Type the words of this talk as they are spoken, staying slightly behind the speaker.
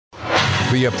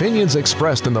The opinions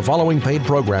expressed in the following paid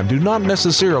program do not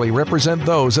necessarily represent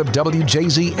those of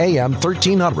WJZ AM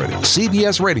 1300,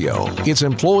 CBS Radio, its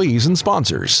employees and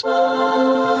sponsors.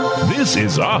 This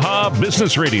is AHA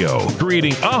Business Radio,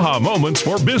 creating AHA moments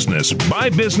for business, by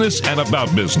business, and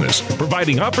about business,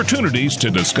 providing opportunities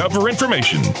to discover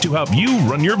information to help you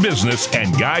run your business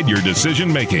and guide your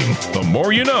decision making. The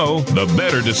more you know, the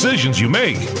better decisions you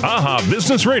make. AHA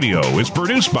Business Radio is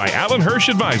produced by Alan Hirsch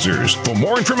Advisors. For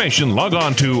more information, log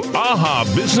on to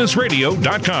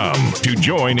ahabusinessradio.com. To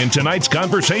join in tonight's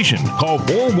conversation, call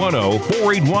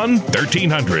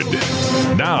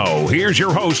 410-481-1300. Now, here's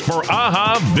your host for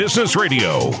AHA Business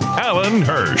Radio, Alan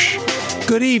Hirsch.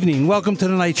 Good evening. Welcome to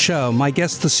tonight's show. My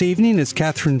guest this evening is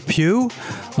Catherine Pugh,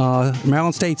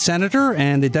 Maryland State Senator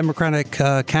and a Democratic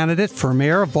candidate for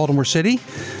mayor of Baltimore City.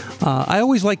 I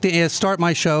always like to start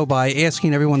my show by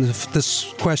asking everyone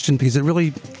this question because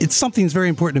it's something that's very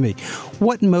important to me.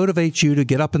 What motivates you to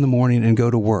get up in the morning and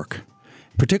go to work?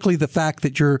 Particularly the fact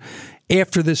that you're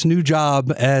after this new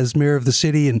job as mayor of the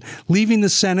city and leaving the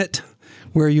Senate,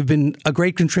 where you've been a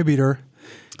great contributor,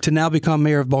 to now become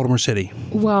mayor of Baltimore City.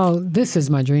 Well, this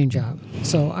is my dream job.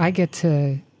 So I get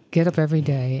to get up every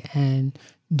day and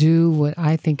do what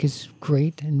I think is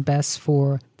great and best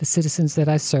for the citizens that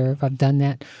I serve. I've done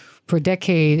that for a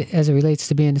decade as it relates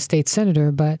to being a state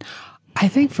senator, but I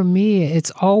think for me,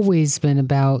 it's always been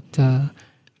about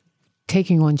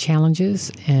taking on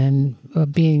challenges and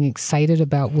being excited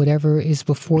about whatever is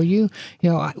before you. You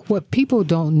know, what people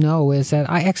don't know is that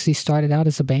I actually started out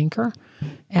as a banker,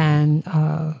 and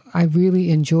I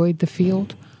really enjoyed the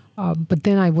field. But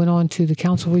then I went on to the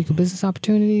Council of Equal Business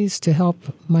Opportunities to help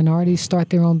minorities start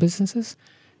their own businesses.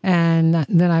 And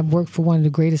then I worked for one of the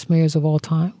greatest mayors of all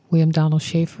time, William Donald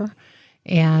Schaefer.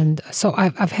 And so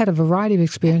I've had a variety of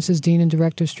experiences, Dean and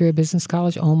Director of Strayer Business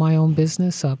College, own my own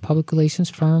business, a public relations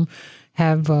firm,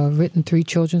 have written 3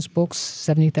 children's books,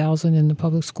 70,000 in the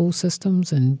public school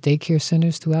systems and daycare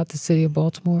centers throughout the city of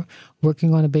Baltimore,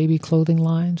 working on a baby clothing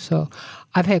line. So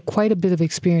I've had quite a bit of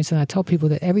experience, and I tell people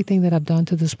that everything that I've done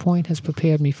to this point has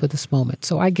prepared me for this moment.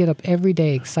 So I get up every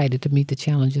day excited to meet the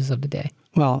challenges of the day.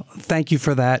 Well, thank you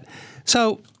for that.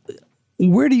 So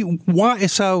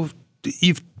so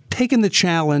you've taken the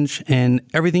challenge, and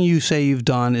everything you say you've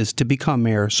done is to become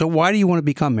mayor. So why do you want to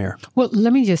become mayor? Well,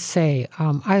 let me just say,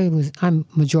 I'm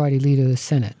majority leader of the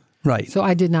Senate. Right. So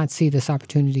I did not see this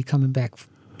opportunity coming back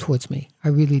towards me. I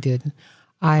really didn't.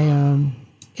 I am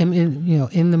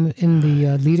in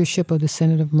the leadership of the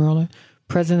Senate of Maryland,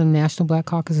 president of the National Black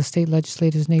Caucus of state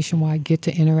legislators nationwide, get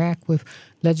to interact with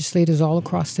legislators all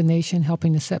across the nation,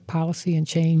 helping to set policy and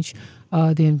change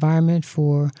the environment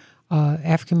for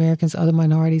African Americans, other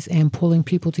minorities, and pulling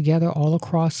people together all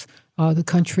across the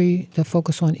country that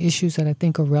focus on issues that I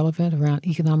think are relevant around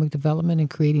economic development and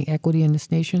creating equity in this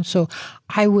nation. So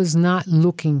I was not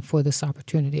looking for this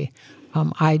opportunity.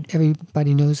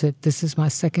 Everybody knows that this is my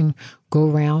second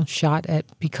go-round shot at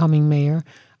becoming mayor.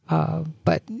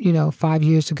 But 5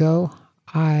 years ago,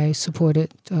 I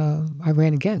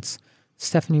ran against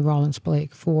Stephanie Rawlins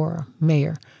Blake for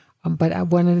mayor. But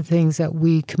one of the things that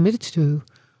we committed to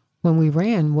when we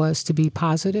ran was to be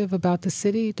positive about the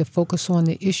city, to focus on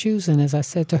the issues. And as I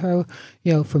said to her,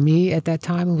 for me at that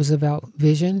time, it was about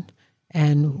vision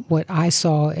and what I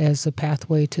saw as a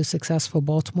pathway to successful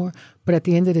Baltimore. But at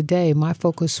the end of the day, my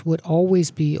focus would always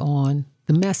be on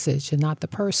the message and not the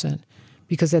person.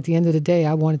 Because at the end of the day,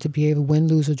 I wanted to be able, win,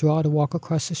 lose, or draw, to walk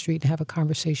across the street and have a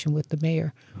conversation with the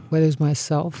mayor, whether it's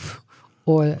myself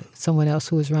or someone else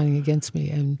who was running against me.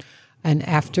 And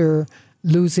after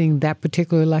losing that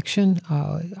particular election,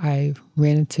 I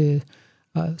ran into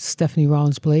Stephanie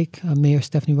Rawlins Blake, Mayor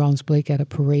Stephanie Rawlins Blake, at a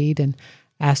parade and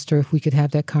asked her if we could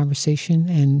have that conversation.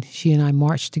 And she and I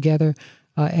marched together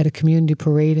at a community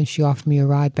parade, and she offered me a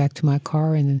ride back to my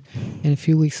car. And a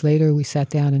few weeks later, we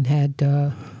sat down and had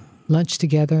lunch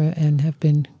together and have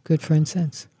been good friends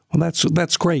since. Well,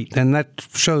 that's great, and that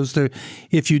shows that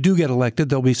if you do get elected,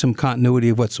 there'll be some continuity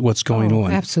of what's going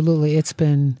on. Absolutely, it's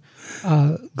been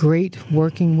great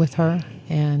working with her,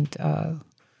 and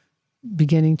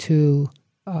beginning to.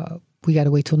 We got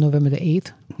to wait till November the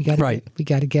 8th. We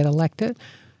got to get elected,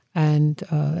 and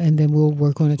then we'll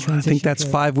work on a transition. I think that's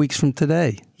period. 5 weeks from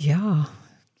today. Yeah.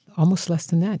 Almost less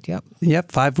than that, yep.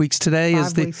 Yep, 5 weeks today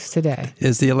is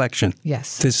the election.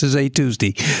 Yes. This is a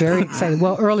Tuesday. Very excited.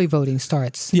 Well, early voting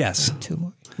starts. Yes. In 2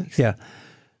 more weeks. Yeah.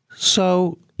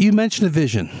 So you mentioned a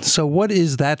vision. So what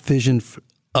is that vision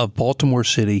of Baltimore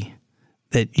City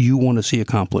that you want to see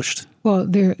accomplished? Well,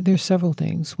 there's several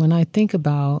things. When I think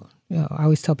about, I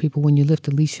always tell people, when you lift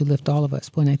the least, you lift all of us.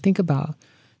 But when I think about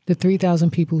the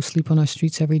 3,000 people who sleep on our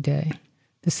streets every day,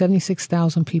 the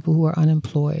 76,000 people who are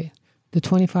unemployed, the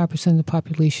 25% of the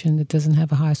population that doesn't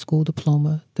have a high school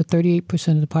diploma, the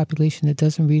 38% of the population that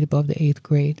doesn't read above the 8th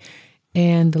grade,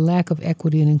 and the lack of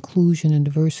equity and inclusion and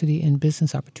diversity in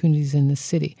business opportunities in the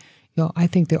city. I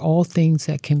think they're all things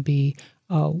that can be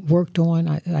worked on.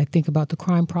 I think about the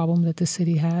crime problem that the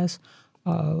city has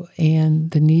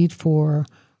and the need for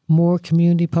more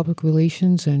community public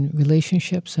relations and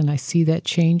relationships, and I see that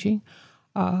changing.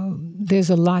 There's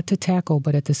a lot to tackle,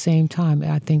 but at the same time,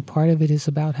 I think part of it is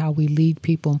about how we lead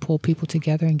people and pull people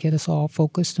together and get us all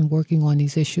focused and working on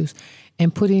these issues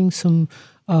and putting some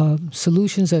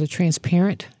solutions that are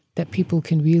transparent, that people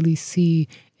can really see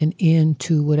an end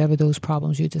to whatever those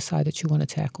problems you decide that you want to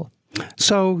tackle.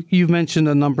 So you've mentioned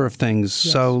a number of things.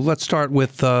 Yes. So let's start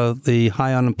with the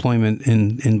high unemployment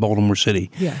in Baltimore City.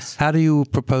 Yes. How do you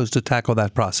propose to tackle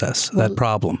that that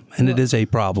problem? And it is a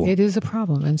problem. It is a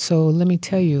problem. And so let me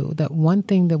tell you that one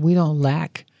thing that we don't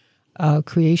lack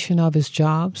creation of is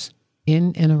jobs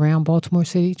in and around Baltimore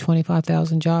City,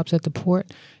 25,000 jobs at the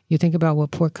port. You think about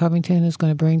what Port Covington is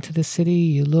going to bring to the city.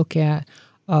 You look at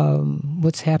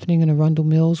what's happening in Arundel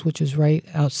Mills, which is right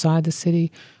outside the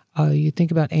city. You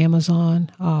think about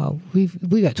Amazon.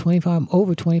 We got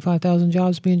over 25,000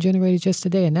 jobs being generated just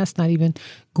today, and that's not even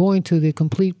going to the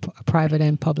complete private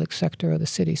and public sector of the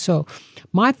city. So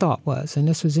my thought was, and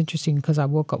this was interesting because I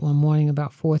woke up one morning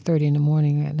about 4:30 in the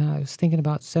morning, and I was thinking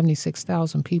about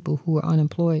 76,000 people who are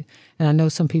unemployed. And I know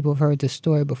some people have heard this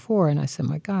story before, and I said,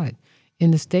 my God,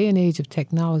 in this day and age of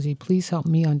technology, please help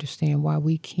me understand why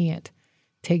we can't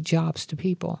take jobs to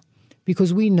people.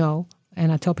 Because we know,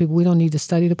 and I tell people we don't need to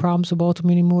study the problems of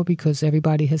Baltimore anymore because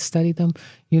everybody has studied them.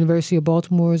 University of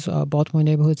Baltimore's Baltimore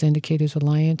Neighborhoods Indicators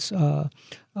Alliance,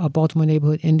 Baltimore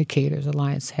Neighborhood Indicators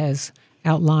Alliance has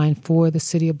outlined for the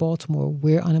city of Baltimore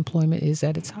where unemployment is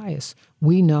at its highest.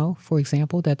 We know, for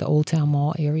example, that the Old Town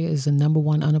Mall area is the number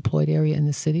one unemployed area in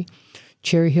the city,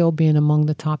 Cherry Hill being among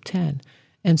the top 10.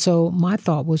 And so my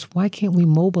thought was, why can't we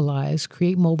mobilize,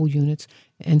 create mobile units,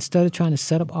 instead of trying to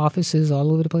set up offices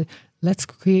all over the place? Let's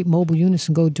create mobile units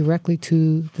and go directly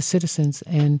to the citizens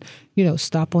and,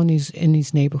 stop in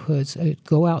these neighborhoods,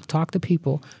 go out, talk to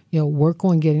people, work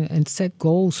on getting and set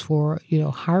goals for,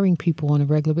 hiring people on a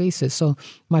regular basis. So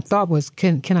my thought was,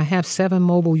 can I have 7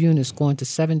 mobile units going to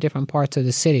 7 different parts of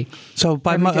the city? So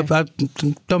I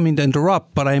don't mean to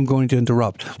interrupt, but I am going to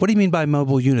interrupt. What do you mean by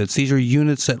mobile units? These are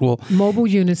units that will... Mobile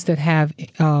units that have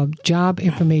job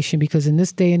information, because in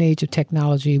this day and age of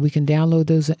technology, we can download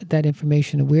that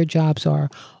information of where jobs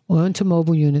are onto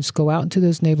mobile units, go out into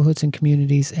those neighborhoods and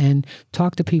communities and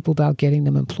talk to people about getting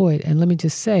them employed. And let me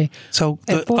just say,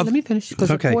 let me finish,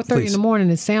 because at 4:30 in the morning,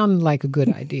 it sounded like a good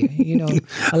idea.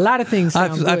 A lot of things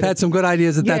sound good. I've had some good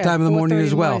ideas at that time in the morning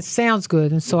as well. It sounds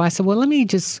good. And so I said, well, let me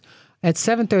just... At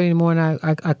 7:30 in the morning,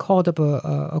 I called up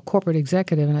a corporate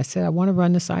executive and I said, I want to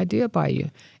run this idea by you.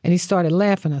 And he started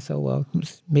laughing. I said, well,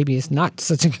 maybe it's not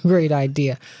such a great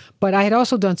idea. But I had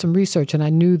also done some research, and I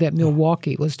knew that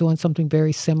Milwaukee was doing something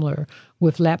very similar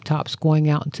with laptops, going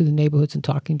out into the neighborhoods and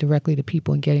talking directly to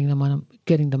people and getting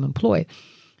them employed.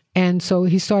 And so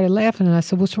he started laughing, and I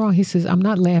said, what's wrong? He says, I'm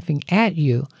not laughing at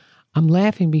you. I'm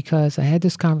laughing because I had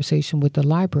this conversation with the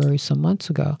library some months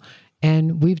ago,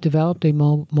 and we've developed a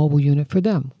mobile unit for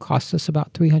them. Cost us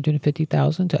about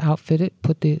 $350,000 to outfit it,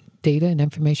 put the data and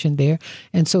information there.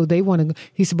 And so they want to,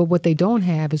 he said, but what they don't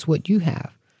have is what you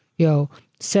have,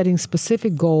 setting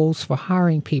specific goals for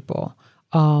hiring people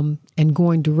and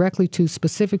going directly to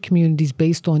specific communities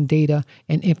based on data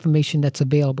and information that's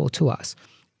available to us.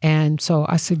 And so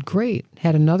I said, great.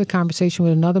 Had another conversation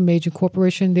with another major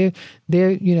corporation.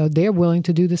 They're willing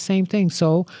to do the same thing.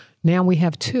 So now we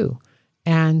have 2.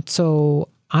 And so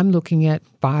I'm looking at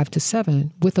 5 to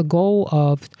 7 with a goal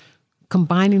of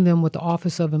combining them with the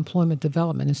Office of Employment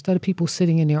Development. Instead of people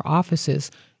sitting in their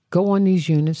offices, go on these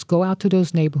units, go out to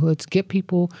those neighborhoods, get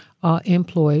people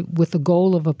employed with the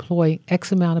goal of employing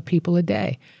X amount of people a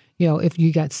day. If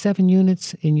you got 7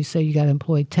 units and you say you got to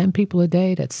employ 10 people a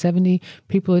day, that's 70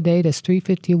 people a day, that's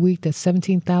 $350 a week, that's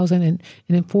 17,000. And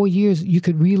in 4 years, you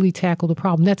could really tackle the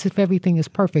problem. That's if everything is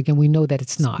perfect, and we know that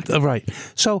it's not. Right.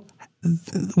 So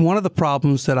one of the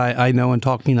problems that I know in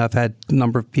talking, I've had a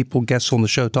number of people, guests on the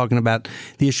show, talking about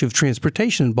the issue of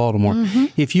transportation in Baltimore. Mm-hmm.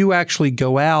 If you actually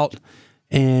go out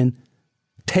and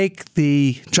take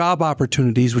the job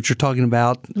opportunities, which you're talking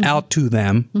about, out to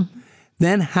them,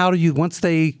 then how do you, once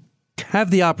they have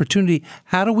the opportunity,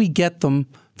 how do we get them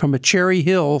from a Cherry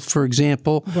Hill, for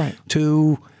example,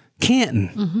 to Canton?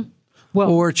 Mm-hmm.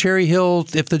 Or Cherry Hill,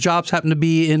 if the jobs happen to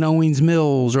be in Owings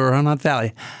Mills or Hunt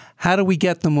Valley? how do we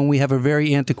get them when we have a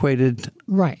very antiquated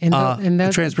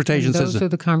transportation system? Those are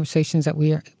the conversations that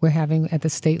we're having at the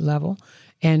state level.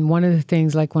 And one of the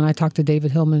things, like when I talked to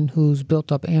David Hillman, who's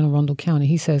built up Anne Arundel County,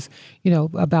 he says,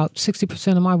 about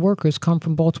 60% of my workers come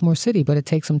from Baltimore City, but it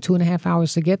takes them 2.5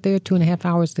 hours to get there, 2.5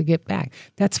 hours to get back.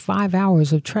 That's 5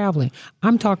 hours of traveling.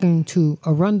 I'm talking to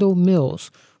Arundel Mills,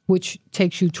 which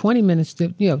takes you 20 minutes to,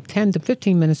 10 to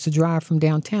 15 minutes to drive from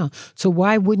downtown. So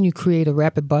why wouldn't you create a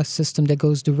rapid bus system that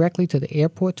goes directly to the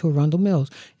airport to Arundel Mills?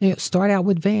 Start out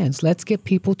with vans. Let's get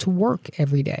people to work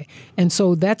every day. And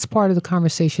so that's part of the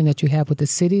conversation that you have with the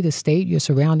city, the state, your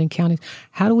surrounding counties.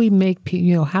 How do we make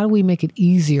it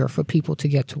easier for people to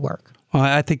get to work? Well,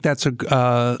 I think that's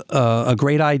a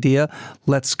great idea.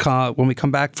 When we come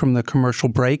back from the commercial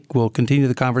break, we'll continue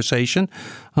the conversation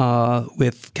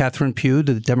with Catherine Pugh,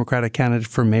 the Democratic candidate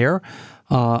for mayor.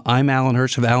 I'm Alan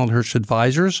Hirsch of Alan Hirsch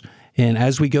Advisors. And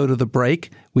as we go to the break,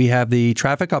 we have the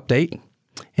traffic update.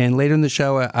 And later in the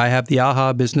show, I have the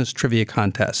AHA Business Trivia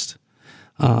Contest.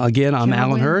 Again, I'm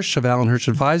Alan Hirsch of Alan Hirsch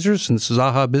Advisors, and this is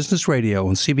AHA Business Radio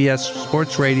on CBS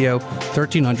Sports Radio,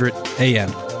 1300 AM.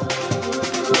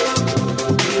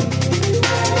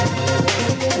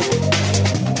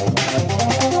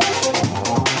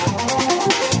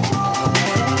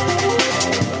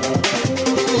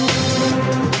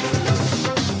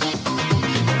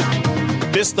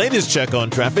 This latest check on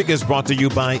traffic is brought to you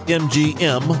by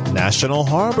MGM National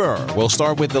Harbor. We'll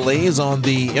start with delays on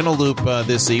the inner loop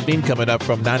this evening, coming up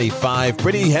from 95.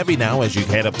 Pretty heavy now as you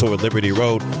head up toward Liberty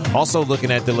Road. Also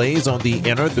looking at delays on the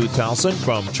inner through Towson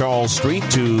from Charles Street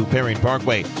to Perrine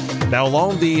Parkway. Now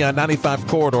along the 95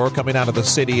 corridor coming out of the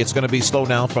city, it's going to be slow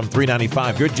now from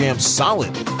 395. You're jammed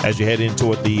solid as you head in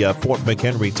toward the Fort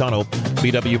McHenry Tunnel.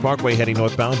 BW Parkway heading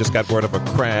northbound, just got word of a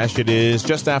crash. It is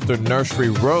just after Nursery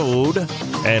Road.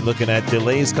 And looking at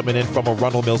delays coming in from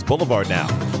Arundel Mills Boulevard now.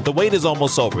 The wait is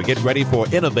almost over. Get ready for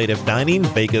innovative dining,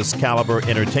 Vegas caliber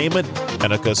entertainment,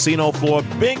 and a casino floor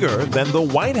bigger than the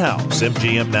White House.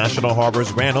 MGM National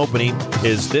Harbor's grand opening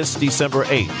is this December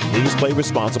 8th. Please play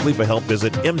responsibly. For help,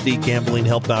 visit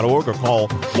mdgamblinghelp.org or call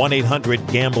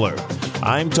 1-800-GAMBLER.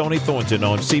 I'm Tony Thornton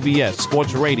on CBS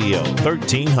Sports Radio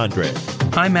 1300.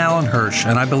 I'm Alan Hirsch,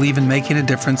 and I believe in making a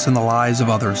difference in the lives of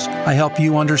others. I help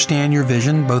you understand your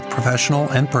vision, both professional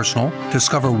and personal,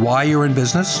 discover why you're in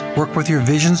business, work with your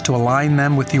visions to align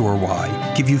them with your why,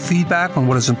 give you feedback on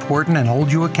what is important, and hold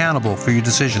you accountable for your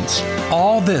decisions.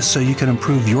 All this so you can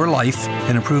improve your life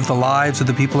and improve the lives of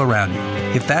the people around you.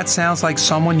 If that sounds like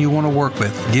someone you want to work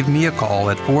with, give me a call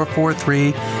at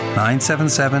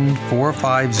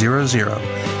 443-977-4500.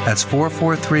 That's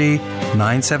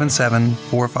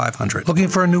 443-977-4500. Looking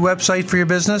for a new website for your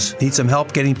business? Need some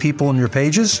help getting people on your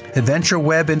pages? Adventure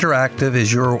Web Interactive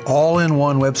is your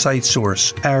all-in-one website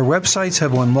source. Our websites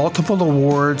have won multiple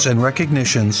awards and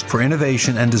recognitions for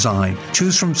innovation and design.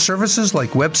 Choose from services like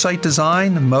website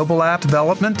design, mobile app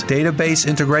development, database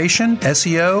integration,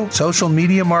 SEO, social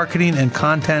media marketing, and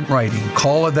content writing.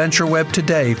 Call Adventure Web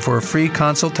today for a free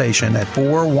consultation at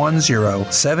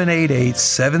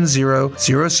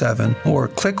 410-788-7007 or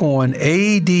click on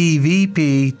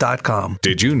advp.com.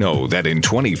 Did you know that in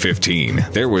 2015,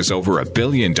 there was over $1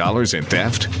 billion in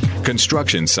theft?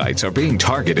 Construction sites are being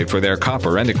targeted for their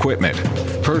copper and equipment.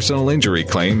 Personal injury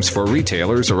claims for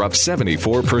retailers are up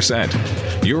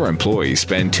 74%. Your employees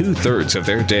spend 2/3 of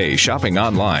their day shopping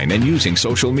online and using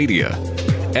social media.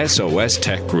 SOS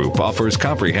Tech Group offers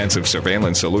comprehensive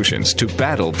surveillance solutions to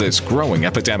battle this growing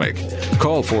epidemic.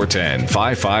 Call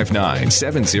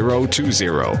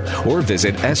 410-559-7020 or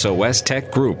visit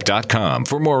sostechgroup.com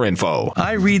for more info.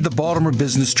 I read the Baltimore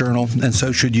Business Journal, and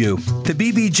so should you. The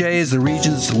BBJ is the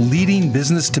region's leading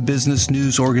business-to-business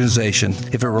news organization.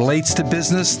 If it relates to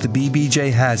business, the BBJ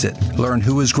has it. Learn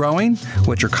who is growing,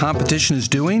 what your competition is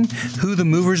doing, who the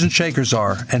movers and shakers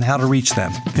are, and how to reach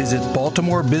them. Visit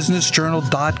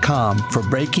BaltimoreBusinessJournal.com for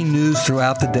breaking news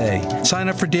throughout the day. Sign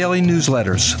up for daily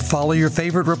newsletters. Follow your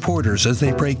favorite reporters as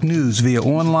they break news via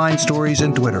online stories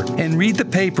and Twitter. And read the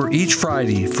paper each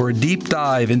Friday for a deep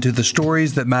dive into the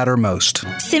stories that matter most.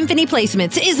 Symphony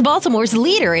Placements is Baltimore's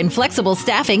leader in flexible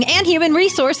staffing and human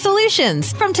resource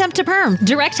solutions. From temp to perm,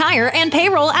 direct hire, and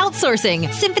payroll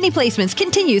outsourcing, Symphony Placements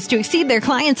continues to exceed their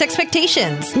clients'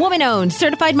 expectations. Woman-owned,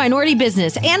 certified minority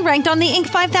business, and ranked on the Inc.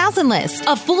 5000 list.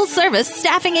 A full-service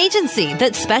staffing agency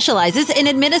that specializes in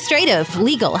administrative,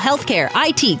 legal, healthcare,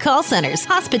 IT, call centers,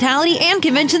 hospitality, and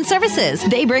convention services.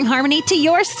 They bring harmony to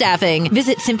your staffing.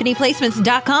 Visit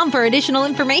symphonyplacements.com for additional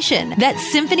information. That's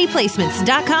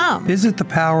symphonyplacements.com. Visit the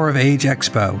Power of Age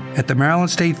Expo at the Maryland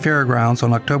State Fairgrounds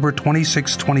on October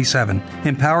 26-27.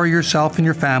 Empower yourself and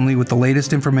your family with the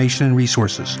latest information and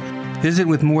resources. Visit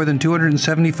with more than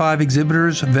 275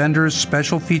 exhibitors, vendors,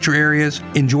 special feature areas.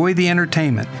 Enjoy the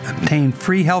entertainment. Obtain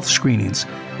free health screenings.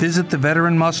 Visit the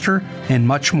Veteran Muster and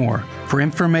much more. For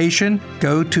information,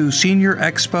 go to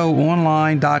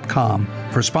seniorexpoonline.com.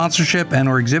 For sponsorship and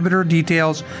or exhibitor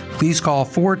details, please call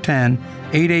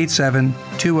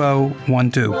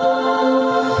 410-887-2012.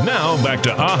 Now back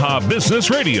to AHA Business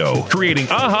Radio, creating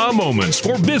aha moments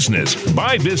for business,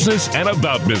 by business, and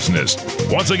about business.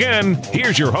 Once again,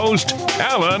 here's your host,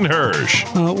 Alan Hirsch.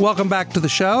 Welcome back to the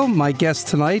show. My guest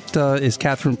tonight is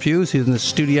Catherine Pugh. She's in the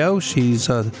studio. She's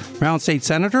a Maryland State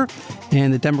Senator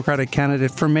and the Democratic candidate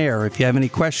for mayor. If you have any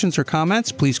questions or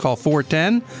comments, please call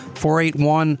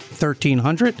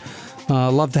 410-481-1300.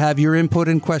 Love to have your input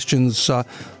and questions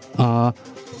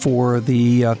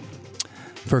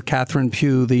for Catherine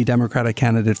Pugh, the Democratic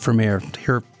candidate for mayor.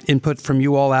 Hear input from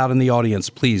you all out in the audience.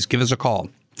 Please give us a call.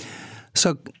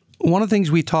 So one of the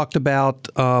things we talked about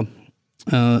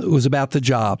was about the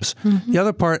jobs. Mm-hmm. The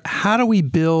other part, how do we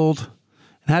build,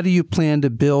 and how do you plan to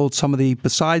build some of the,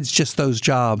 besides just those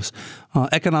jobs,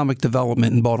 economic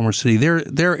development in Baltimore City?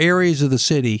 There are areas of the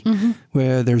city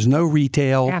where there's no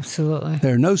retail. Absolutely.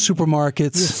 There are no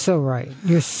supermarkets. You're so right.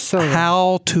 You're so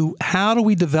right. How do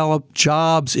we develop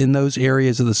jobs in those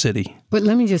areas of the city? But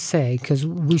let me just say, because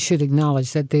we should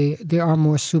acknowledge that there are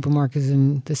more supermarkets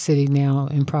in the city now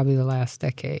in probably the last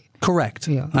decade. Correct.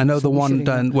 Yeah. I know the one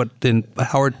in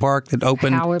Howard Park that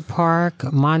opened. Howard Park,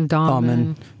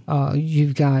 Mondawmin.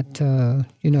 You've got the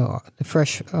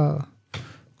fresh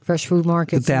food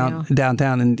markets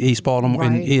downtown in East Baltimore,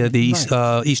 right. in East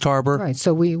Harbor. Right.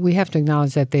 So we have to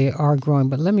acknowledge that they are growing.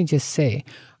 But let me just say,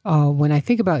 when I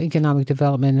think about economic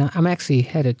development, I'm actually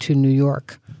headed to New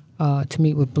York to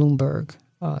meet with Bloomberg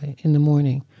in the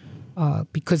morning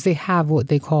because they have what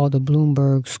they call the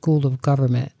Bloomberg School of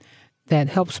Government that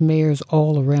helps mayors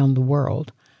all around the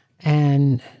world.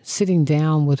 And sitting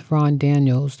down with Ron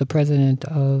Daniels, the president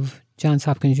of Johns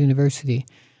Hopkins University,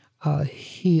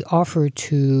 he offered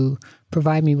to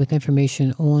provide me with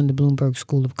information on the Bloomberg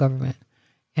School of Government.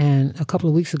 And a couple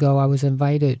of weeks ago, I was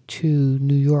invited to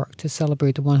New York to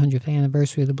celebrate the 100th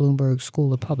anniversary of the Bloomberg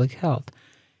School of Public Health.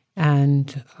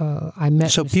 And I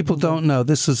met. So Mr. people Bloomberg. don't know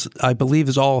this is, I believe,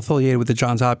 is all affiliated with the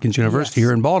Johns Hopkins University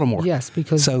here in Baltimore. Yes,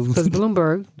 because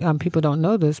Bloomberg, people don't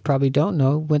know this, probably don't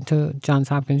know, went to Johns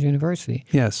Hopkins University.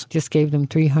 Yes, just gave them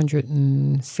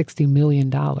 $360 million.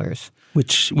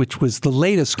 Which was the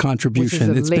latest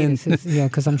contribution.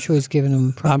 Because I'm sure he's given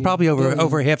them probably over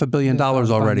 $500 million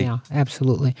already. Now.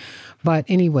 Absolutely. But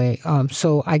anyway,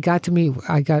 so I got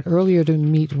earlier to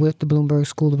meet with the Bloomberg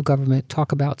School of Government,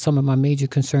 talk about some of my major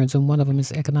concerns, and one of them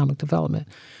is economic development.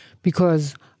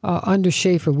 Because under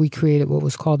Schaefer, we created what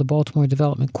was called the Baltimore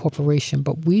Development Corporation,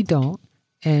 but we don't.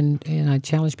 And I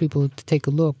challenge people to take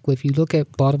a look. If you look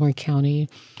at Baltimore County,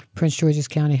 Prince George's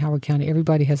County, Howard County,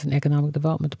 everybody has an economic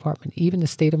development department. Even the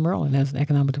state of Maryland has an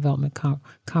economic development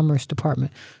commerce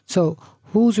department. So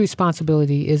whose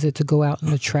responsibility is it to go out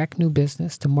and attract new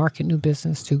business, to market new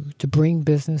business, to bring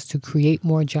business, to create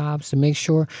more jobs, to make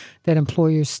sure that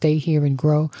employers stay here and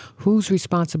grow? Whose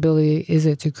responsibility is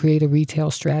it to create a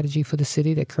retail strategy for the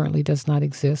city that currently does not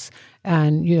exist?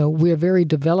 And, we're very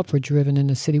developer-driven in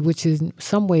the city, which in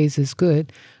some ways is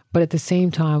good. But at the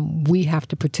same time, we have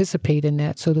to participate in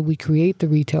that so that we create the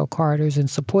retail corridors and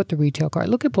support the retail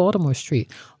corridor. Look at Baltimore Street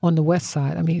on the west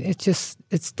side. I mean,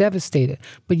 it's devastated.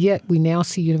 But yet we now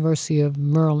see University of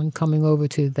Maryland coming over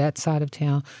to that side of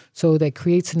town. So that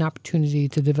creates an opportunity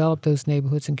to develop those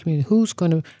neighborhoods and communities. Who's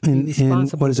going to be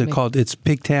responsible? And what is it called? It's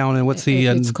Pigtown, and what's the...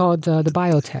 It's called the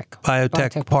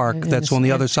Biotech Park. That's on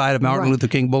the other side of Martin Luther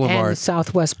King Boulevard. And the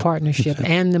Southwest Partnership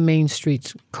and the Main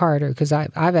Street corridor, because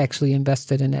I've actually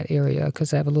invested in that area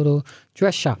because I have a little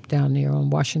dress shop down there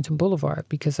on Washington Boulevard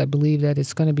because I believe that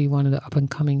it's going to be one of the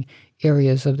up-and-coming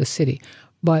areas of the city.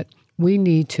 But we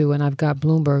need to, and I've got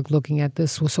Bloomberg looking at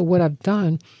this. So what I've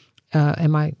done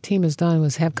and my team has done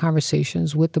was have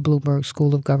conversations with the Bloomberg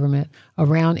School of Government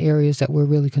around areas that we're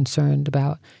really concerned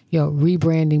about,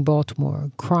 rebranding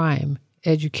Baltimore, crime,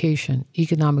 education,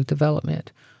 economic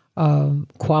development,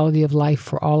 quality of life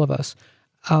for all of us.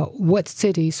 What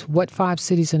 5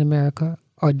 cities in America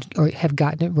or have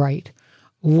gotten it right?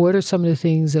 What are some of the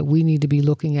things that we need to be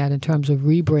looking at in terms of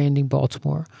rebranding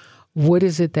Baltimore? What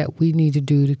is it that we need to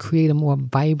do to create a more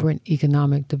vibrant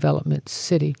economic development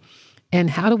city?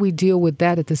 And how do we deal with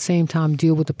that at the same time,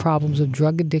 deal with the problems of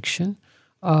drug addiction,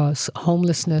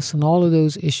 homelessness, and all of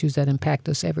those issues that impact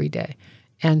us every day?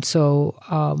 And so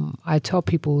I tell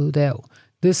people that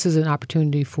this is an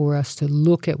opportunity for us to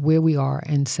look at where we are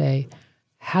and say,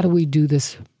 how do we do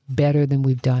this better than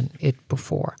we've done it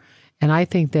before? And I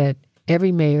think that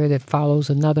every mayor that follows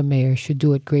another mayor should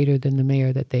do it greater than the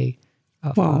mayor that they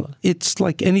follow. It's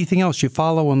like anything else. You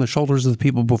follow on the shoulders of the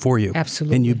people before you.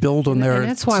 Absolutely. And you build on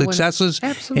their successes.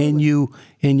 Absolutely.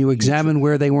 And you examine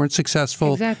where they weren't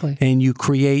successful. Exactly. And you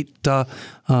create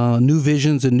new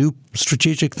visions and new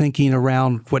strategic thinking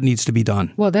around what needs to be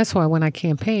done. Well, that's why when I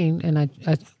campaigned and I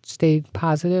stayed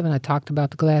positive and I talked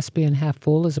about the glass being half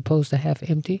full as opposed to half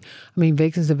empty. I mean,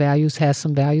 vacancy values has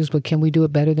some values, but can we do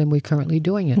it better than we're currently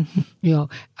doing it? You know,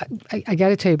 I got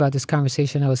to tell you about this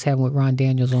conversation I was having with Ron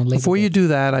Daniels on Labor Before Day. you do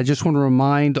that, I just want to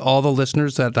remind all the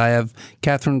listeners that I have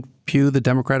Catherine Pugh, the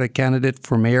Democratic candidate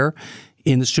for mayor,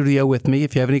 in the studio with me.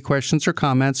 If you have any questions or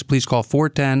comments, please call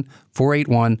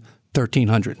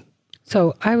 410-481-1300.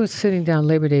 So I was sitting down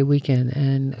Labor Day weekend,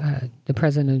 and the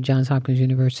president of Johns Hopkins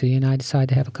University and I decided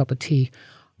to have a cup of tea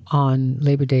on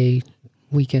Labor Day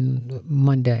weekend,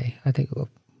 Monday. I think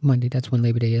Monday, that's when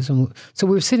Labor Day is. And so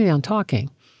we were sitting down talking,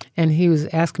 and he was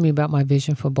asking me about my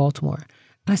vision for Baltimore.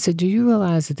 And I said, do you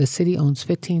realize that the city owns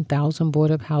 15,000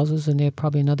 board-up houses, and there are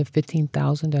probably another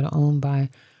 15,000 that are owned by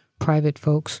private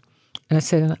folks? And I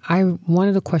said, one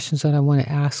of the questions that I want to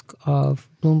ask of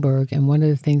Bloomberg, and one of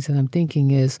the things that I'm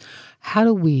thinking is, how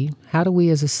do we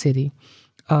as a city,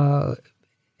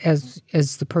 as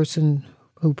the person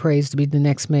who prays to be the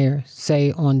next mayor,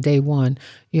 say on day one,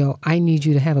 you know, I need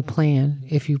you to have a plan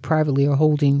if you privately are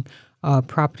holding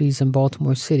properties in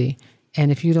Baltimore City. And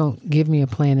if you don't give me a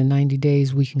plan in 90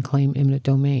 days, we can claim eminent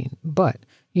domain. But,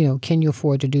 you know, can you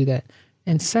afford to do that?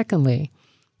 And secondly,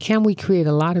 can we create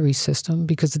a lottery system?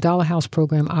 Because the Dollar House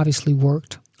program obviously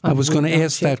worked. I was going to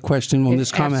ask that question on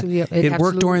this comment. It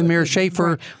worked during Mayor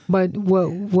Schaefer, but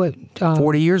what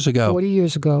 40 years ago. 40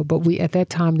 years ago, but at that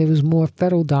time there was more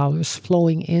federal dollars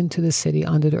flowing into the city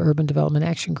under the Urban Development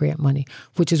Action Grant money,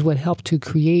 which is what helped to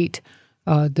create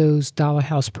those Dollar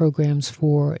House programs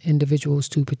for individuals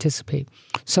to participate.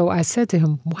 So I said to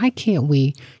him, why can't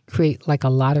we create like a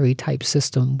lottery type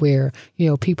system where, you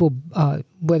know, people,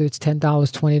 whether it's $10,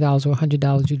 $20, or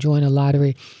 $100, you join a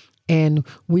lottery, and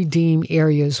we deem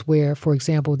areas where, for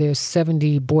example, there's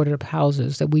 70 boarded up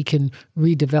houses that we can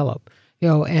redevelop. You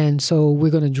know, and so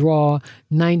we're going to draw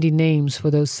 90 names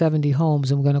for those 70 homes,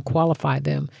 and we're going to qualify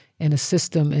them and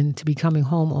assist them into becoming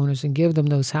homeowners and give them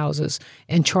those houses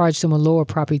and charge them a lower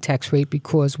property tax rate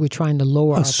because we're trying to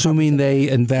lower assuming they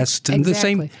invest in the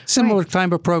same similar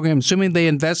type of program, assuming they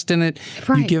invest in it,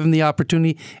 you give them the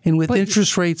opportunity. And with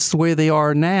interest rates the way they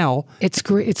are now, it's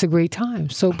great. It's a great time.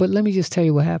 So, but let me just tell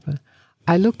you what happened.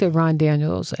 I looked at Ron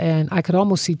Daniels and I could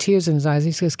almost see tears in his eyes.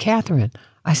 He says, Catherine.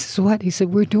 I said, what? He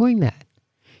said, we're doing that.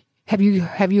 Have you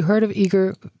heard of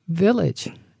Eager Village?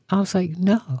 I was like,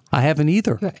 no. I haven't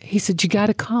either. He said, you got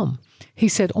to come. He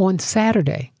said, on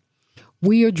Saturday,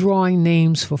 we are drawing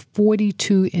names for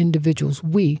 42 individuals.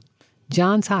 We,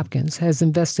 Johns Hopkins, has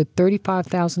invested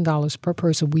 $35,000 per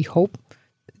person. We hope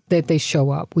that they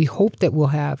show up. We hope that we'll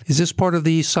have. Is this part of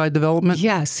the East Side development?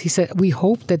 Yes. He said, we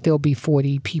hope that there'll be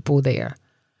 40 people there.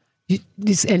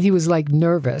 And he was like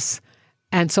nervous.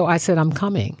 And so I said, I'm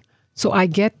coming. So I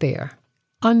get there.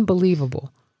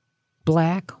 Unbelievable.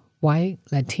 Black, white,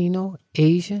 Latino,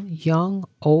 Asian, young,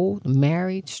 old,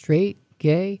 married, straight,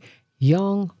 gay,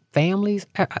 young, families.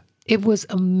 It was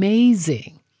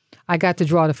amazing. I got to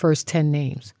draw the first 10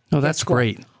 names. Oh, that's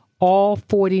great. All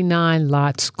 49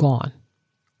 lots gone.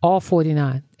 All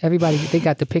 49. Everybody, they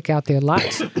got to pick out their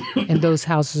lots, and those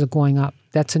houses are going up.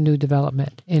 That's a new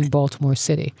development in Baltimore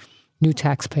City. New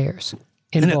taxpayers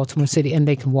in Baltimore City, and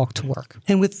they can walk to work.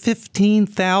 And with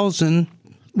 15,000...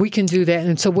 we can do that.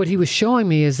 And so what he was showing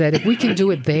me is that if we can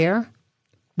do it there,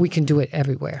 we can do it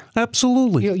everywhere.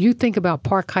 Absolutely. You think about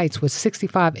Park Heights with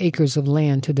 65 acres of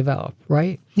land to develop,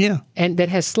 right? Yeah. And that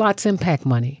has slots impact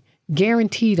money,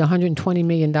 guaranteed $120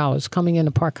 million coming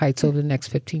into Park Heights over the next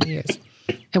 15 years.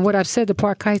 And what I've said to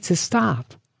Park Heights is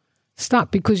stop.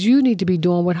 Stop, because you need to be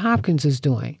doing what Hopkins is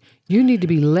doing. You need to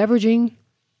be leveraging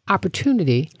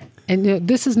opportunity. And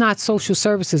this is not social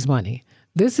services money.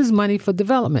 This is money for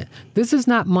development. This is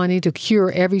not money to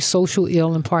cure every social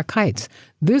ill in Park Heights.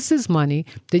 This is money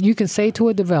that you can say to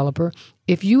a developer,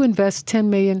 if you invest $10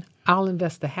 million, I'll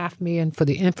invest the $500,000 for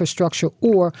the infrastructure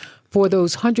or for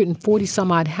those 140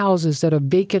 some odd houses that are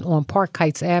vacant on Park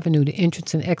Heights Avenue, the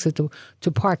entrance and exit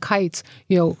to Park Heights.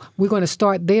 You know, we're going to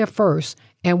start there first,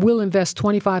 and we'll invest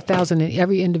 $25,000 in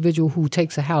every individual who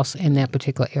takes a house in that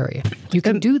particular area. You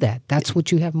can do that. That's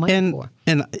what you have money for.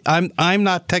 And I'm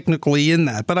not technically in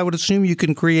that, but I would assume you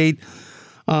can create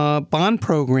bond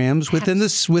programs within the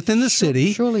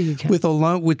city. Surely you can. With a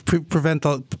loan, which present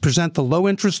the low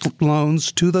interest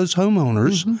loans to those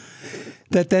homeowners. Mm-hmm.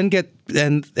 that then get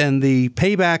and the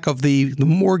payback of the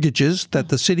mortgages that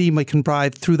the city can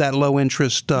provide through that low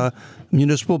interest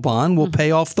municipal bond will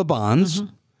pay off the bonds.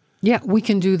 Mm-hmm. Yeah, we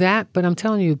can do that, but I'm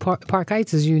telling you, Park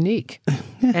Heights is unique.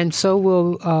 And so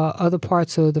will other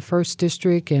parts of the First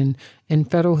District and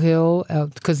Federal Hill,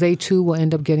 because they too will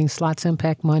end up getting slots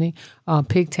impact money.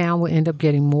 Pigtown will end up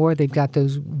getting more. They've got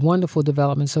those wonderful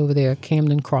developments over there,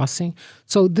 Camden Crossing.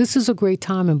 So this is a great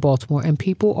time in Baltimore, and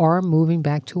people are moving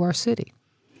back to our city.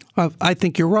 I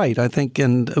think you're right. I think,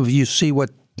 and you see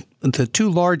what the two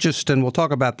largest, and we'll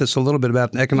talk about this a little bit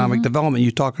about economic development,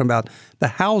 you're talking about the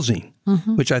housing,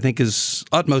 which I think is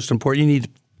utmost important. You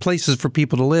need places for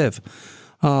people to live.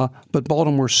 But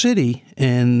Baltimore City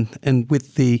and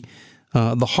with the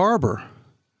harbor,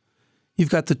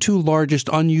 you've got the two largest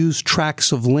unused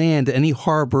tracts of land, any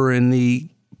harbor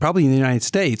probably in the United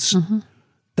States,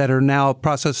 that are now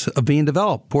process of being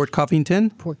developed. Port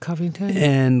Covington,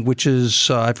 and which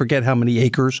is I forget how many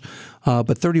acres,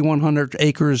 but 3,100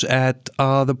 acres at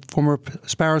the former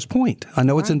Sparrows Point. I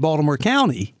know it's in Baltimore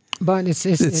County, but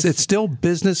it's still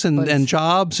business and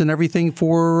jobs and everything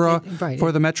for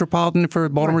the metropolitan, for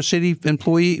Baltimore City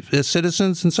employee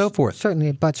citizens and so forth. Certainly,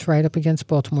 it butts right up against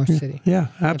Baltimore City. Yeah,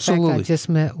 absolutely. In fact, I just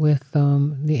met with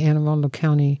the Anne Arundel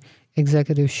County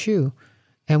Executive Shue.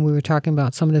 And we were talking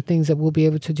about some of the things that we'll be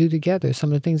able to do together,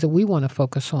 some of the things that we want to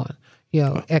focus on,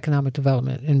 economic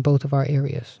development in both of our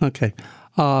areas. Okay.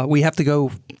 We have to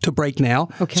go to break now.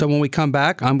 Okay. So when we come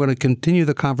back, I'm going to continue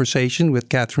the conversation with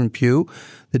Catherine Pugh,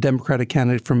 the Democratic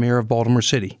candidate for mayor of Baltimore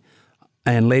City.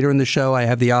 And later in the show, I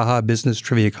have the AHA Business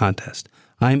Trivia Contest.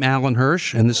 I'm Alan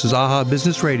Hirsch, and this is AHA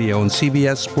Business Radio on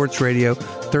CBS Sports Radio,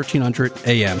 1300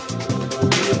 AM.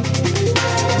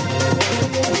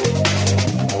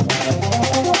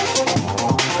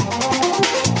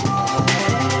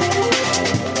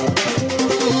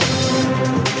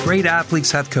 Great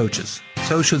athletes have coaches.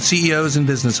 So should CEOs and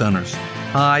business owners.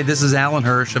 Hi, this is Alan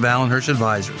Hirsch of Alan Hirsch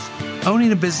Advisors.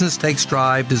 Owning a business takes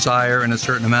drive, desire, and a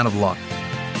certain amount of luck.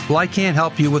 Well, I can't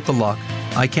help you with the luck.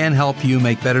 I can help you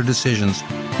make better decisions,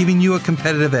 giving you a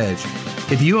competitive edge.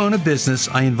 If you own a business,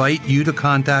 I invite you to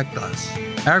contact us.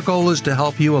 Our goal is to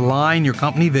help you align your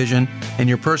company vision and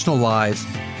your personal lives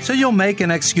so you'll make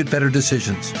and execute better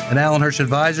decisions. At Alan Hirsch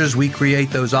Advisors, we create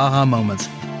those aha moments.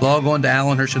 Log on to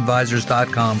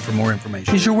alanhirschadvisors.com for more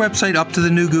information. Is your website up to the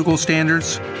new Google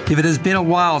standards? If it has been a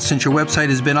while since your website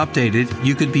has been updated,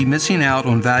 you could be missing out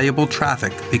on valuable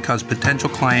traffic because potential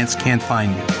clients can't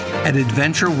find you. At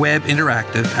Adventure Web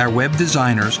Interactive, our web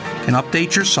designers can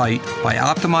update your site by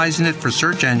optimizing it for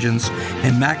search engines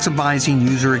and maximizing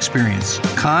user experience.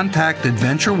 Contact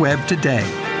Adventure Web today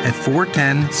at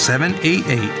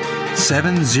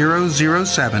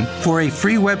 410-788-7007 for a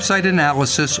free website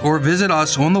analysis, or visit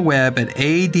us on the web at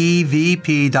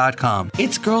advp.com.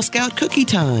 It's Girl Scout cookie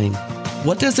time.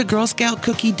 What does a Girl Scout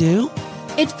cookie do?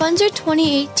 It funds our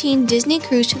 2018 Disney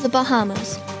cruise to the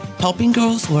Bahamas, helping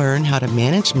girls learn how to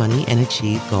manage money and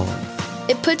achieve goals.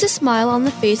 It puts a smile on the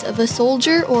face of a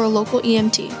soldier or a local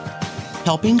EMT,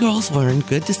 helping girls learn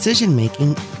good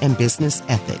decision-making and business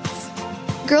ethics.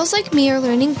 Girls like me are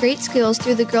learning great skills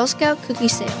through the Girl Scout cookie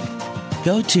sale.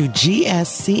 Go to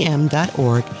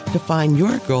gscm.org to find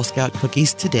your Girl Scout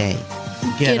cookies today.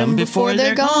 Get them before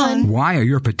they're gone. Why are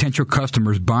your potential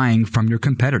customers buying from your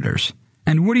competitors?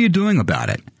 And what are you doing about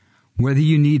it? Whether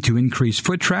you need to increase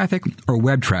foot traffic or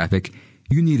web traffic,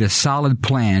 you need a solid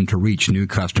plan to reach new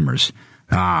customers.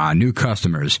 New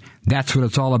customers. That's what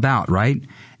it's all about, right?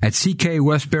 At CK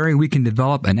Westbury, we can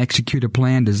develop and execute a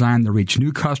plan designed to reach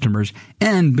new customers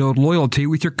and build loyalty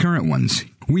with your current ones.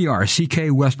 We are CK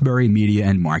Westbury Media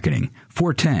and Marketing.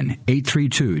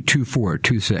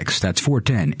 410-832-2426. That's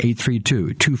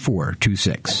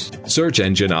 410-832-2426. Search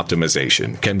engine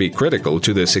optimization can be critical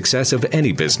to the success of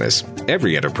any business.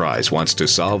 Every enterprise wants to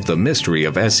solve the mystery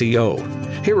of SEO.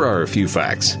 Here are a few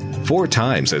facts. 4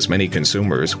 times as many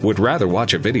consumers would rather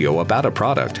watch a video about a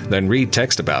product than read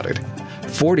text about it.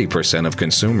 40% of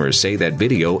consumers say that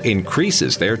video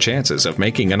increases their chances of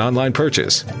making an online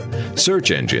purchase.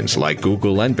 Search engines like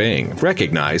Google and Bing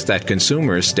recognize that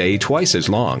consumers stay twice as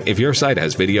long if your site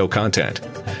has video content.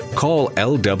 Call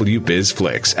LW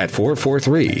BizFlix at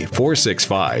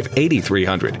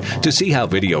 443-465-8300 to see how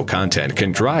video content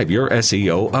can drive your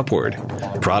SEO upward.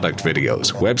 Product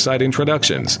videos, website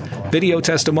introductions, video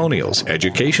testimonials,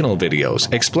 educational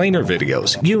videos, explainer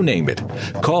videos, you name it.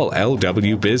 Call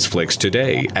LW BizFlix today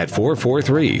at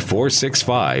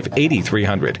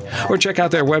 443-465-8300 or check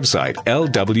out their website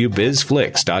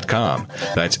lwbizflix.com.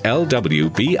 That's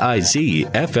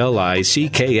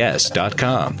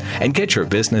lwbizflix.com and get your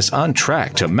business on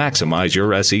track to maximize your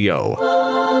SEO.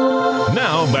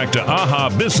 Now back to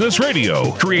AHA Business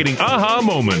Radio, creating aha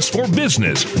moments for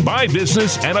business, by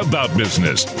business, and about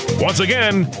business. Once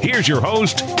again, here's your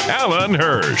host, Alan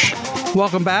Hirsch.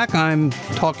 Welcome back. I'm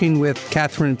talking with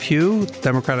Catherine Pugh,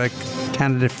 Democratic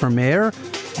candidate for mayor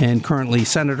and currently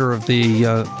senator of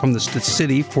from the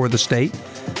city for the state.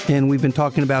 And we've been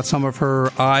talking about some of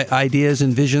her ideas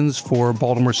and visions for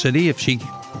Baltimore City if she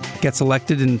gets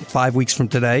elected in 5 weeks from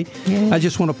today. Yeah. I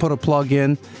just want to put a plug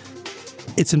in.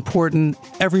 It's important.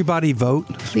 Everybody vote.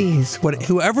 Please.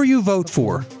 Whoever you vote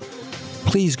for,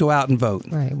 please go out and vote.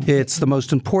 Right. It's the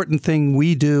most important thing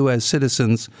we do as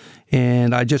citizens.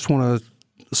 And I just want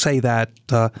to say that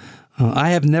I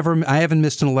haven't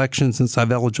missed an election since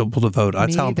I'm eligible to vote.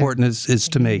 That's how important it is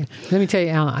to me. Let me tell you,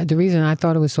 Alan, the reason I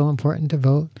thought it was so important to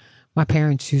vote, my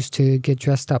parents used to get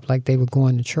dressed up like they were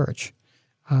going to church.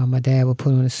 My dad would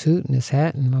put on a suit and his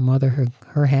hat, and my mother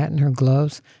her hat and her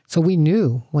gloves. So we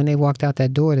knew when they walked out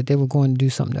that door that they were going to do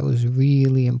something that was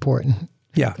really important.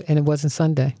 Yeah. And it wasn't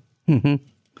Sunday. Mm-hmm.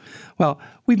 Well,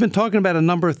 we've been talking about a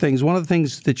number of things. One of the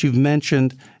things that you've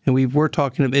mentioned, and we were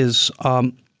talking about, is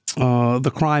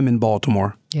the crime in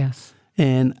Baltimore. Yes.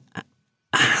 And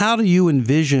how do you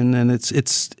envision, and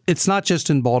it's not just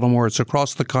in Baltimore, it's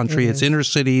across the country, it's inner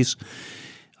cities.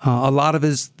 A lot of it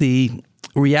is the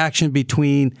reaction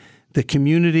between the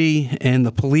community and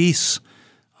the police.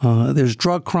 There's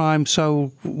drug crime.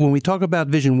 So when we talk about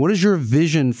vision, what is your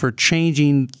vision for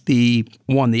changing the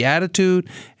attitude,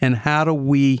 and how do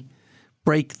we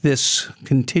break this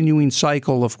continuing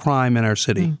cycle of crime in our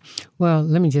city? Well,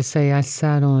 let me just say I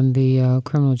sat on the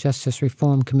Criminal Justice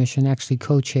Reform Commission, actually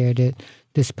co-chaired it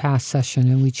this past session,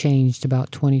 and we changed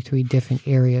about 23 different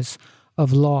areas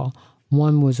of law.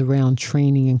 One was around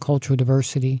training and cultural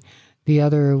diversity. The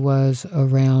other was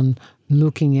around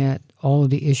looking at all of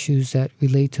the issues that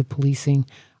relate to policing.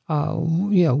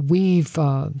 We've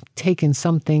taken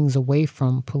some things away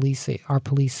from our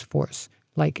police force,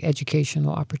 like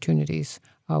educational opportunities.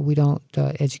 We don't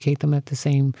educate them with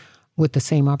the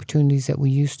same opportunities that we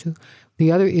used to.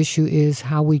 The other issue is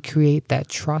how we create that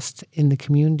trust in the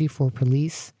community for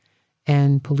police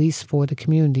and police for the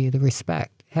community. The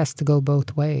respect has to go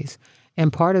both ways.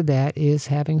 And part of that is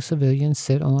having civilians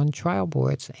sit on trial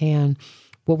boards. And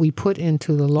what we put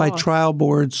into the law... By trial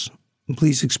boards,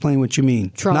 please explain what you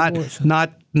mean.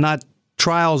 Not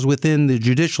trials within the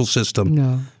judicial system.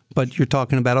 No. But you're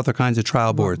talking about other kinds of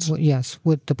trial boards. Well, yes,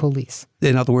 with the police.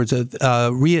 In other words,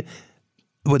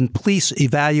 when police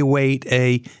evaluate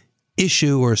a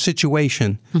issue or a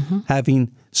situation,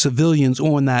 having civilians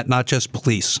on that, not just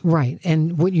police. Right.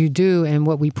 And what you do and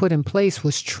what we put in place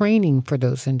was training for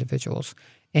those individuals.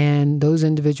 And those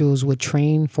individuals would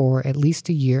train for at least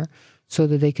a year so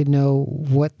that they could know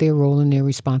what their role and their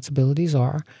responsibilities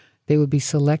are. They would be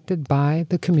selected by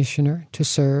the commissioner to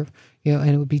serve, and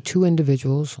it would be 2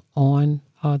 individuals on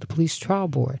the police trial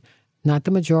board. Not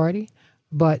the majority,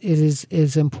 but it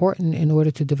is important in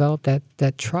order to develop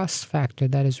that trust factor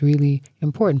that is really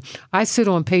important. I sit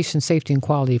on patient safety and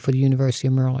quality for the University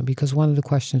of Maryland because one of the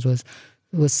questions was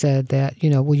said that,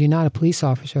 well, you're not a police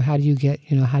officer. How do you get,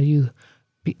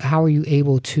 how are you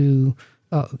able to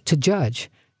judge?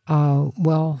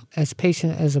 Well, as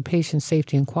a patient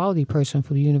safety and quality person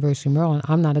for the University of Maryland,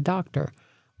 I'm not a doctor,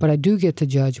 but I do get to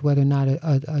judge whether or not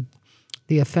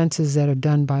the offenses that are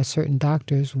done by certain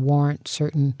doctors warrant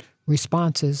certain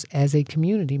responses as a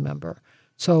community member.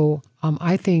 So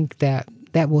I think that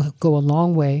will go a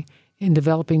long way in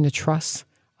developing the trust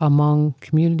among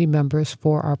community members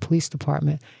for our police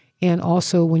department. And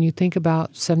also when you think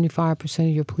about 75%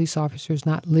 of your police officers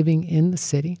not living in the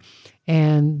city,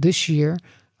 and this year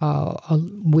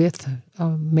with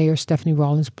Mayor Stephanie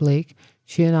Rawlings-Blake,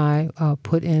 she and I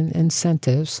put in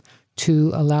incentives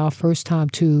to allow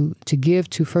to give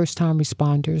to first-time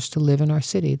responders to live in our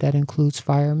city. That includes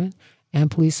firemen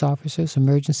and police officers,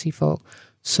 emergency folk,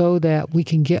 so that we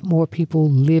can get more people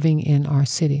living in our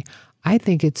city. I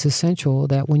think it's essential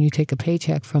that when you take a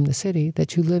paycheck from the city,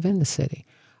 that you live in the city.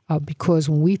 Because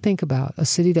when we think about a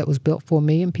city that was built for 1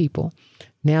 million people,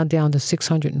 now down to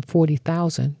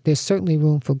 640,000, there's certainly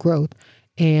room for growth.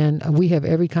 And we have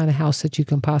every kind of house that you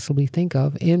can possibly think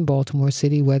of in Baltimore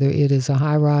City, whether it is a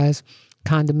high-rise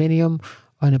condominium,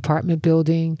 an apartment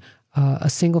building, a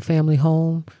single-family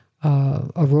home,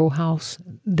 a row house.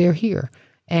 They're here.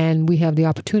 And we have the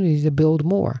opportunity to build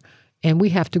more. And we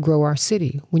have to grow our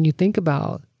city. When you think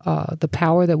about the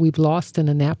power that we've lost in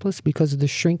Annapolis because of the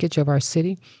shrinkage of our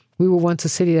city, we were once a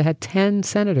city that had 10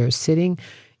 senators sitting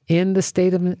in the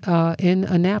state of in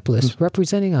Annapolis,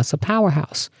 representing us, a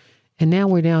powerhouse. And now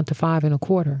we're down to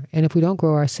 5.25. And if we don't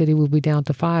grow our city, we'll be down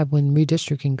to 5 when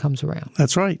redistricting comes around.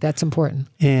 That's right. That's important.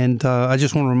 And I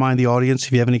just want to remind the audience,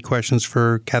 if you have any questions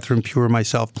for Catherine Pugh or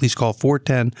myself, please call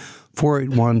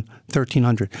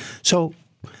 410-481-1300. So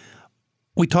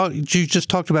you just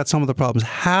talked about some of the problems.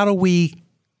 How do we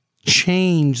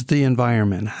change the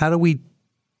environment?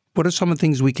 What are some of the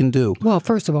things we can do? Well,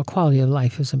 first of all, quality of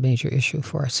life is a major issue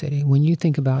for our city. When you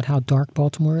think about how dark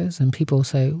Baltimore is, and people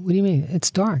say, what do you mean?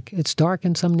 It's dark. It's dark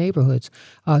in some neighborhoods.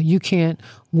 You can't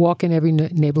walk in every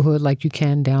neighborhood like you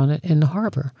can down in the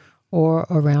harbor or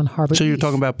around Harbor So you're East.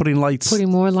 talking about putting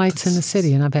more lights in the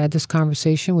city. And I've had this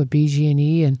conversation with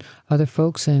BG&E and other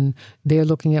folks, and they're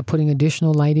looking at putting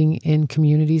additional lighting in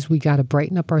communities. We got to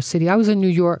brighten up our city. I was in New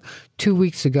York 2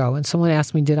 weeks ago, and someone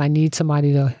asked me, did I need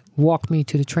somebody to walk me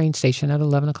to the train station at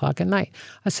 11 o'clock at night?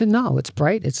 I said, no, it's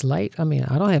bright, it's light. I mean,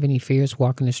 I don't have any fears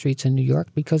walking the streets in New York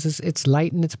because it's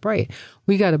light and it's bright.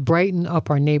 We got to brighten up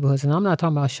our neighborhoods. And I'm not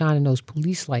talking about shining those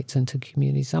police lights into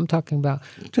communities. I'm talking about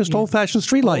just old-fashioned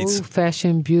street lights.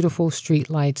 Old-fashioned, beautiful street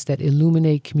lights that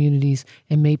illuminate communities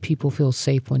and make people feel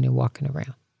safe when they're walking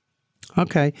around.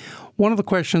 Okay. One of the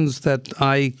questions that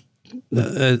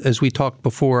as we talked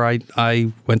before,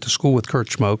 I went to school with Kurt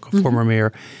Schmoke, a former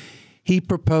mayor. He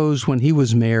proposed when he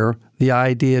was mayor the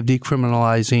idea of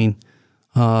decriminalizing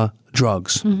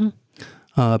drugs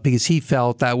because he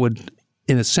felt that would,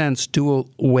 in a sense, do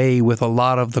away with a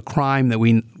lot of the crime that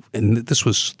and this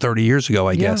was 30 years ago,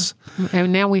 I guess.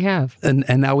 And now we have. And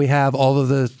now we have all of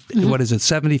the,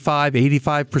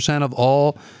 85% of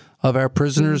all of our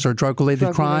prisoners are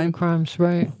drug-related crimes,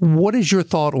 right. What is your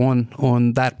thought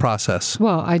on that process?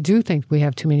 Well, I do think we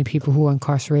have too many people who are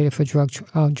incarcerated for drug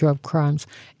crimes.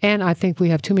 And I think we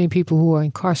have too many people who are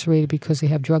incarcerated because they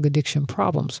have drug addiction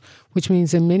problems, which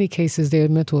means in many cases they're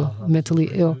mentally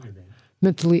ill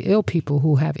people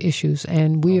who have issues.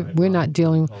 And we're not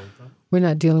dealing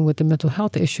with the mental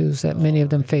health issues that many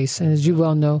of them face. And as you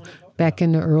well know, back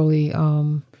in the early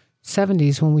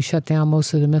 70s when we shut down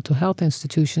most of the mental health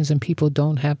institutions and people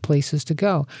don't have places to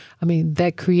go. I mean,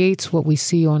 that creates what we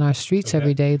see on our streets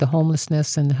every day, the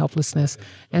homelessness and the helplessness.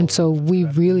 And so we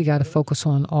really got to focus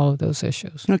on all of those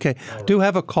issues. Okay. Do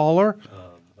have a caller?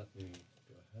 Let me go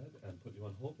ahead and put you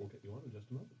on hold. We'll get you on in just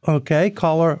a moment. Okay.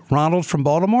 Caller Ronald from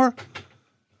Baltimore.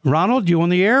 Ronald, you on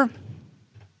the air?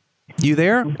 You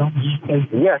there?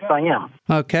 Yes, I am.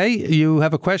 Okay. You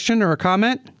have a question or a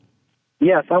comment?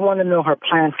 Yes, I want to know her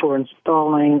plan for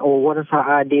installing, or what is her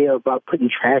idea about putting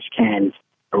trash cans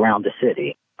around the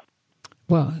city.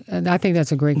 Well, I think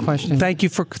that's a great question. Ron. Thank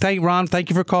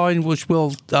you for calling.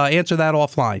 We'll answer that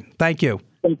offline. Thank you.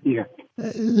 Thank you.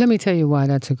 Let me tell you why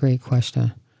that's a great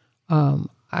question.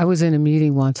 I was in a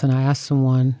meeting once and I asked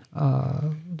someone,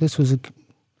 this was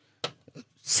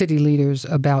city leaders,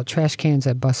 about trash cans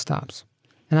at bus stops.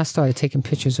 And I started taking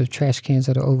pictures of trash cans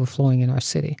that are overflowing in our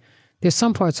city. There's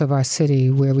some parts of our city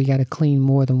where we got to clean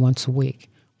more than once a week,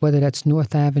 whether that's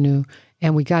North Avenue,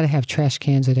 and we got to have trash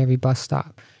cans at every bus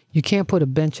stop. You can't put a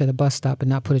bench at a bus stop and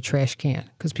not put a trash can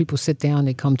because people sit down,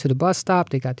 they come to the bus stop,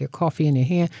 they got their coffee in their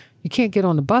hand. You can't get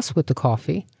on the bus with the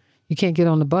coffee. You can't get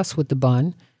on the bus with the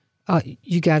bun.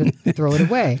 You got to throw it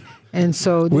away. And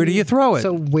so where do you throw it?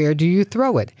 So where do you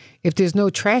throw it? If there's no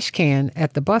trash can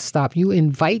at the bus stop, you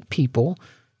invite people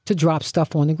to drop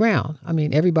stuff on the ground. I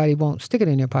mean, everybody won't stick it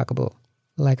in their pocketbook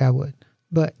like I would,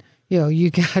 but you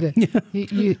gotta,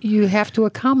 you have to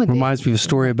accommodate. Reminds me of a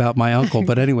story about my uncle,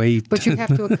 but anyway. But you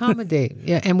have to accommodate,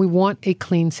 and we want a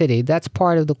clean city. That's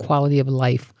part of the quality of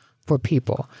life for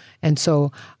people. And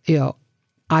so,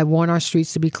 I want our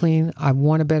streets to be clean. I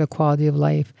want a better quality of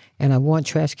life, and I want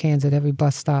trash cans at every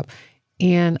bus stop,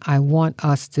 and I want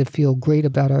us to feel great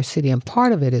about our city. And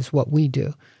part of it is what we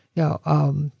do.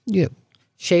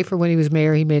 Schaefer, when he was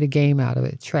mayor, he made a game out of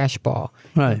it, trash ball.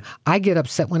 Right. I get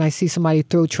upset when I see somebody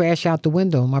throw trash out the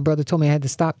window. My brother told me I had to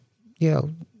stop,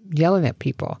 yelling at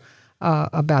people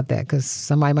about that because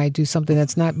somebody might do something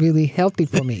that's not really healthy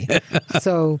for me.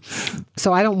 So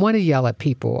I don't want to yell at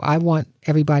people. I want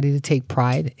everybody to take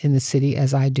pride in the city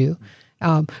as I do.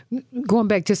 Going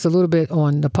back just a little bit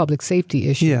on the public safety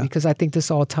issue, because I think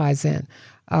this all ties in.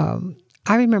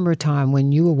 I remember a time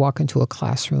when you would walk into a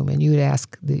classroom and you would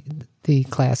ask the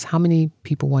class, how many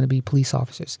people want to be police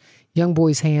officers? Young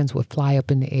boys' hands would fly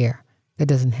up in the air. That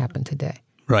doesn't happen today.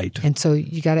 Right. And so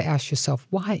you got to ask yourself,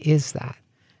 why is that?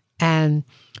 And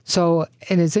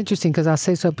it's interesting because I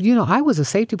say so, but I was a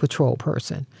safety patrol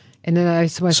person. And then I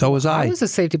said, so was I. I was a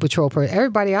safety patrol person.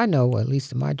 Everybody I know, at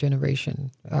least in my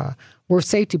generation, were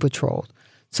safety patrolled.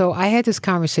 So I had this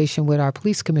conversation with our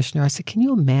police commissioner. I said, can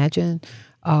you imagine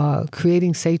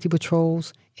creating safety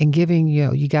patrols and giving,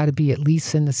 you got to be at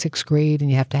least in the 6th grade and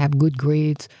you have to have good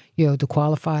grades, to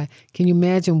qualify. Can you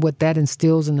imagine what that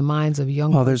instills in the minds of young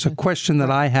people? Well, there's a question that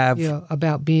I have.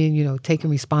 About being, taking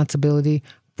responsibility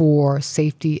for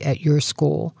safety at your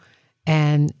school.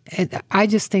 And I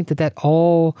just think that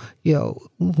all,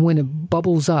 when it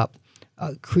bubbles up,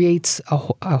 creates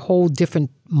a whole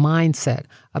different mindset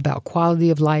about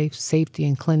quality of life, safety,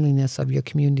 and cleanliness of your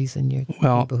communities and your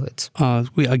neighborhoods.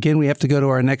 We have to go to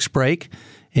our next break.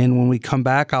 And when we come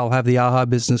back, I'll have the AHA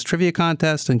Business Trivia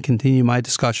Contest and continue my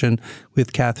discussion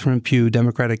with Catherine Pugh,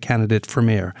 Democratic candidate for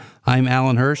mayor. I'm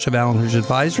Alan Hirsch of Alan Hirsch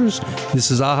Advisors. This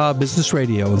is AHA Business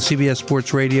Radio on CBS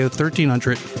Sports Radio,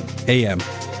 1300 AM.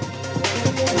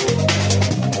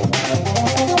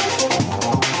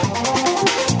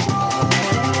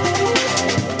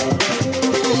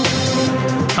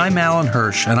 I'm Alan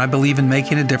Hirsch, and I believe in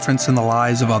making a difference in the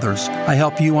lives of others. I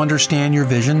help you understand your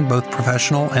vision, both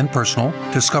professional and personal,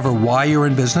 discover why you're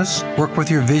in business, work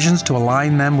with your visions to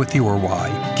align them with your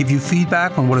why, give you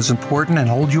feedback on what is important, and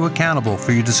hold you accountable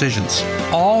for your decisions.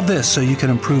 All this so you can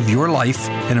improve your life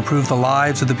and improve the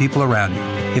lives of the people around you.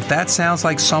 If that sounds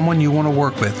like someone you want to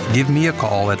work with, give me a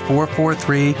call at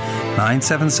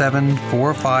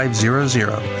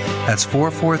 443-977-4500. That's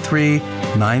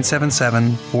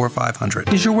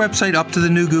 443-977-4500. Is your website up to the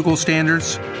new Google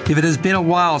standards? If it has been a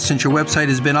while since your website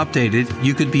has been updated,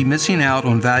 you could be missing out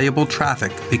on valuable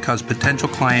traffic because potential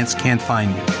clients can't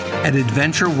find you. At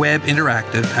Adventure Web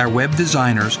Interactive, our web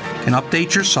designers can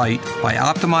update your site by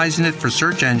optimizing it for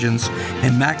search engines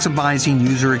and maximizing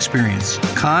user experience.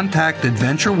 Contact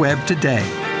Adventure Web today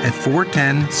at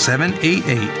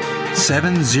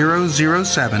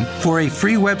 410-788-7007 for a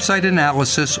free website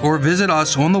analysis, or visit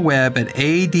us on the web at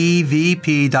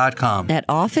advp.com. At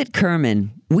Offutt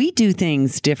Kerman, we do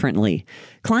things differently.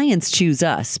 Clients choose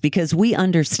us because we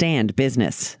understand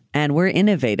business, and we're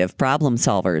innovative problem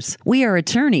solvers. We are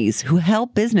attorneys who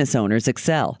help business owners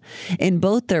excel in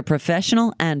both their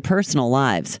professional and personal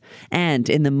lives, and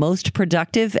in the most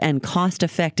productive and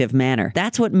cost-effective manner.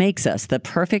 That's what makes us the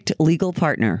perfect legal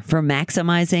partner for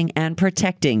maximizing and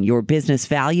protecting your business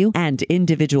value and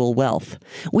individual wealth.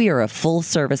 We are a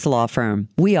full-service law firm.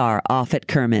 We are Offutt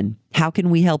Kerman. How can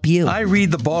we help you? I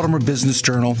read the Baltimore Business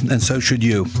Journal, and so should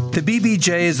you. The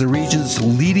BBJ is the region's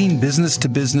leading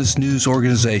business-to-business news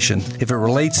organization. If it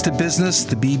relates to business,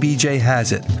 the BBJ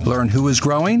has it. Learn who is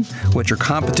growing, what your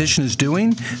competition is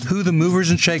doing, who the movers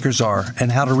and shakers are, and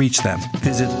how to reach them.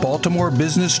 Visit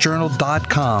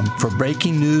BaltimoreBusinessJournal.com for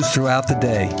breaking news throughout the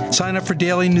day. Sign up for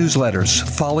daily newsletters.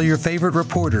 Follow your favorite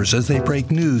reporters as they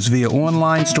break news via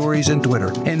online stories and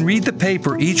Twitter. And read the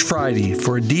paper each Friday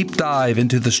for a deep dive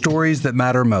into the stories that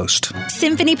matter most.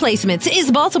 Symphony Placements is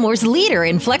Baltimore's leader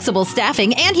in flexible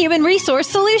staffing and human resource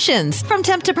solutions. From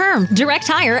temp to perm, direct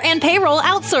hire, and payroll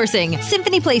outsourcing,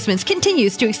 Symphony Placements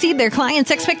continues to exceed their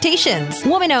clients' expectations.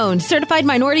 Woman-owned, certified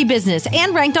minority business,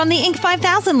 and ranked on the Inc.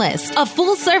 5000 list. A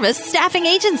full-service staffing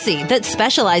agency that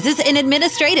specializes in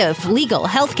administrative, legal,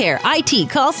 healthcare, IT,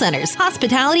 call centers,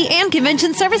 hospitality, and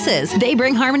convention services. They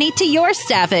bring harmony to your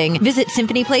staffing. Visit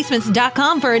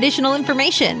symphonyplacements.com for additional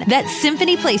information. That's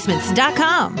symphonyplacements.com.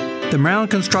 The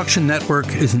Maryland Construction Network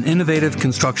is an innovative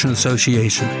construction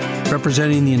association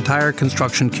representing the entire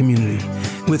construction community.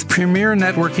 With premier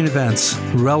networking events,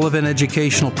 relevant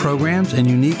educational programs, and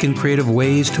unique and creative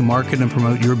ways to market and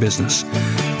promote your business.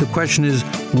 The question is,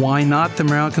 why not the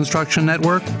Maryland Construction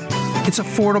Network? It's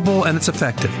affordable and it's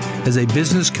effective. As a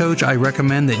business coach, I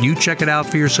recommend that you check it out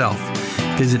for yourself.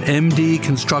 Visit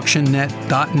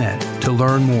mdconstructionnet.net to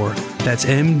learn more. That's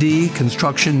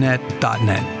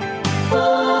mdconstructionnet.net.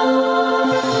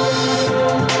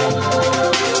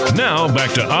 Now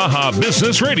back to AHA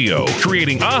Business Radio,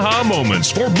 creating AHA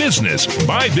moments for business,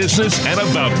 by business, and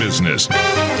about business.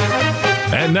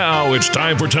 And now it's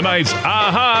time for tonight's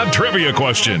AHA Trivia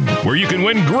Question, where you can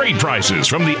win great prizes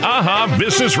from the AHA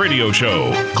Business Radio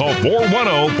Show. Call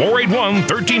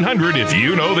 410-481-1300 if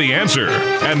you know the answer.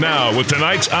 And now, with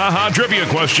tonight's AHA Trivia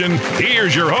Question,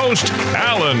 here's your host,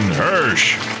 Alan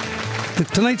Hirsch.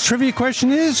 Tonight's trivia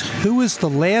question is, who was the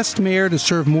last mayor to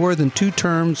serve more than 2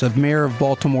 terms of mayor of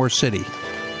Baltimore City?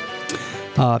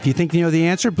 If you think you know the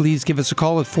answer, please give us a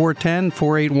call at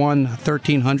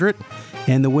 410-481-1300.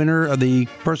 And the winner, of the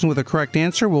person with the correct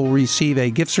answer, will receive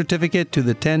a gift certificate to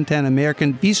the 1010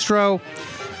 American Bistro,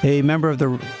 a member of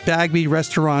the Bagby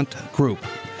Restaurant Group.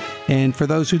 And for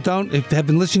those who don't, if have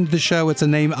been listening to the show, it's a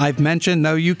name I've mentioned.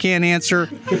 No, you can't answer.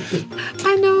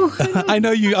 I know. know. I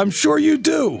know you. I'm sure you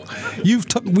do.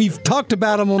 We've talked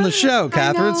about them on the show,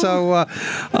 Catherine. So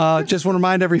just want to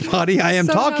remind everybody, I am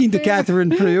talking to Catherine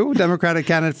Pugh, Democratic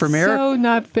candidate for mayor. So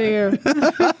not fair.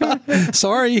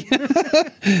 Sorry,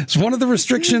 it's one of the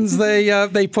restrictions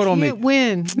they put on me. Can't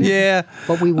win. Yeah,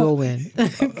 but we will win.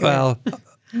 Well,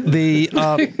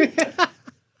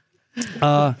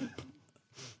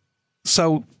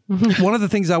 so. One of the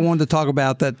things I wanted to talk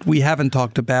about that we haven't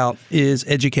talked about is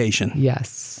education.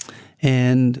 Yes.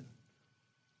 And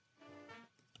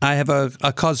I have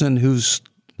a cousin who's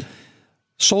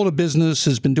sold a business,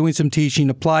 has been doing some teaching,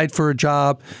 applied for a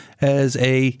job as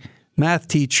a math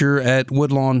teacher at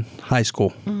Woodlawn High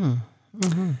School.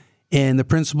 Mm-hmm. And the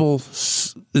principal,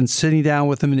 in sitting down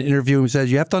with him and interviewing him, says,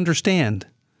 you have to understand,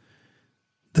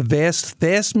 the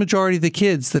vast majority of the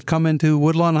kids that come into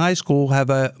Woodlawn High School have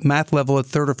a math level at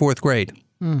 3rd or 4th grade.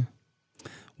 Mm.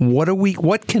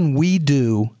 What can we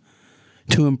do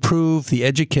to improve the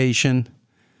education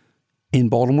in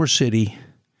Baltimore City?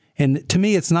 And to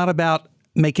me, it's not about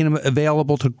making them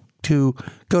available to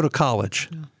go to college.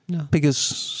 No.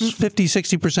 Because 50,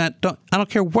 60%, I don't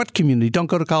care what community, don't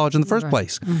go to college in the first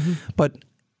place. Mm-hmm. But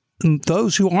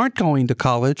those who aren't going to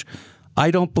college, I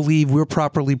don't believe we're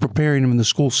properly preparing them in the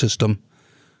school system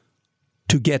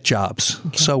to get jobs.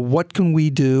 Okay. So what can we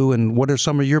do, and what are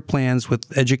some of your plans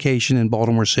with education in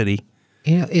Baltimore City?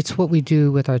 It's what we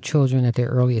do with our children at their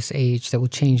earliest age that will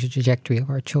change the trajectory of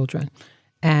our children.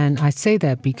 And I say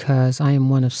that because I am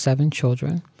one of 7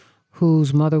 children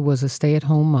whose mother was a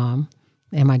stay-at-home mom,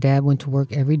 and my dad went to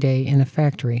work every day in a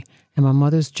factory. And my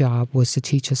mother's job was to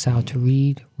teach us how to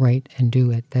read, write, and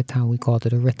do, at that time we called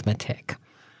it arithmetic.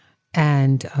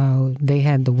 And they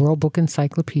had the World Book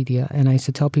Encyclopedia. And I used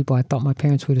to tell people I thought my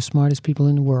parents were the smartest people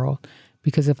in the world.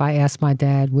 Because if I asked my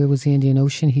dad where was the Indian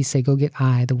Ocean, he'd say, go get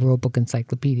the World Book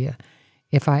Encyclopedia.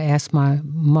 If I asked my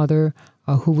mother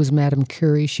who was Madame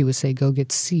Curie, she would say, go get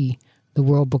C, the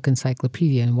World Book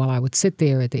Encyclopedia. And while I would sit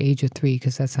there at the age of 3,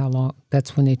 because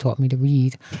that's when they taught me to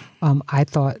read, I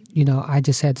thought, I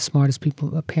just had the smartest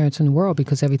parents in the world,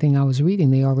 because everything I was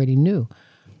reading, they already knew.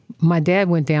 My dad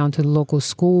went down to the local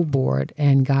school board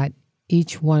and got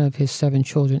each one of his 7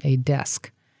 children a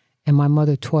desk. And my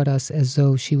mother taught us as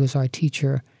though she was our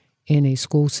teacher in a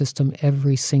school system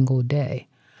every single day.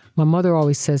 My mother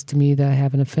always says to me that I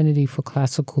have an affinity for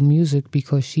classical music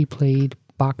because she played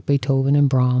Bach, Beethoven, and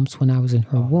Brahms when I was in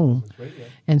her womb. Great, yeah.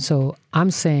 And so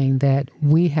I'm saying that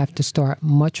we have to start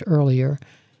much earlier,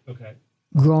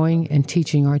 growing and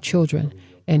teaching our children.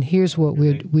 And here's what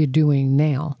we're doing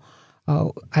now.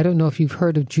 I don't know if you've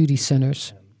heard of Judy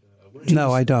Centers.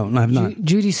 No, I don't. I have not.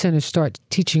 Judy Centers start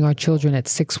teaching our children at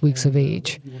 6 weeks of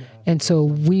age. And so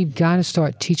we've got to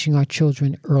start teaching our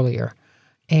children earlier.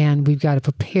 And we've got to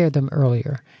prepare them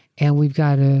earlier. And we've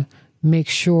got to make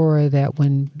sure that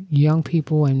when young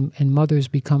people and mothers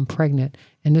become pregnant,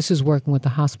 and this is working with the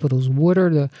hospitals, what are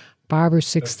the 5 or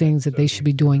 6 things that they should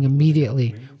be doing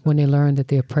immediately when they learn that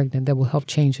they're pregnant that will help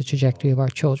change the trajectory of our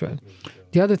children?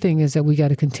 The other thing is that we got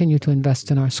to continue to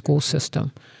invest in our school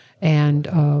system. And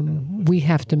we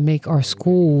have to make our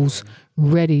schools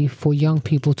ready for young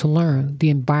people to learn. The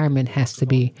environment has to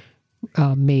be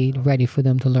made ready for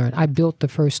them to learn. I built the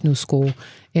first new school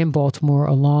in Baltimore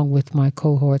along with my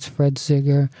cohorts, Fred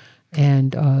Ziegler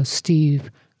and Fred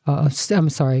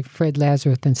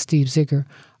Lazarus and Steve Ziegler,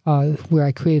 where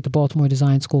I created the Baltimore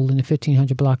Design School in the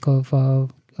 1500 block of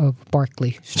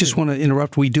Barclay Street. Just want to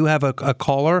interrupt. We do have a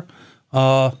caller.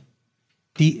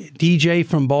 DJ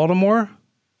from Baltimore.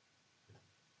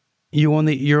 You're on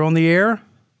the air?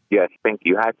 Yes, thank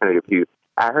you. Hi, Senator Pugh.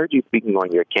 I heard you speaking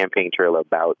on your campaign trail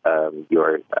about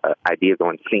your ideas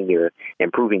on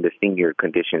improving the senior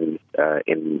conditions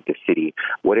in the city.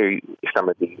 What are some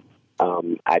of the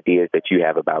ideas that you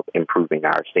have about improving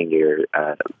our senior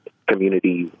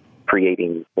communities,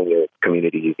 creating senior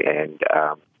communities, and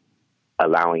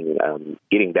allowing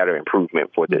getting better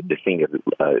improvement for the seniors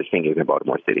in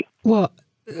Baltimore City? Well,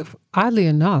 oddly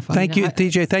enough, thank you,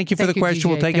 DJ. Thank you for the question.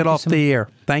 DJ. We'll take it off the air.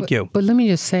 Thank you. But let me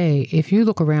just say, if you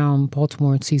look around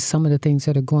Baltimore and see some of the things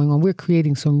that are going on, we're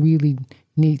creating some really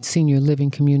neat senior living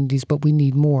communities, but we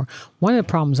need more. One of the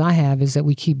problems I have is that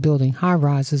we keep building high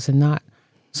rises and not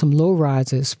some low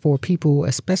rises for people,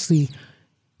 especially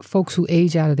folks who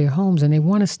age out of their homes, and they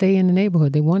want to stay in the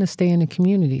neighborhood. They want to stay in the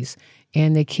communities,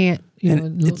 and they can't.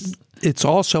 It's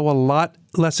also a lot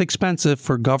less expensive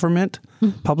for government,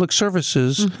 public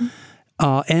services,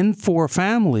 and for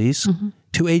families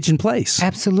to age in place.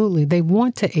 Absolutely. They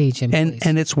want to age in place.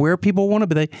 And it's where people want to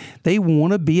be. They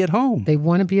want to be at home. They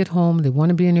want to be at home. They want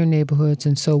to be in their neighborhoods.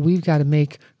 And so we've got to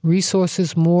make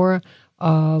resources more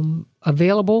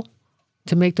available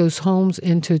to make those homes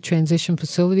into transition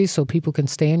facilities so people can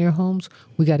stay in their homes.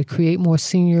 We got to create more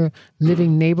senior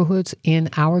living neighborhoods in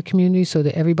our community so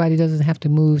that everybody doesn't have to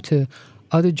move to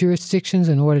other jurisdictions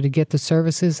in order to get the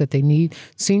services that they need.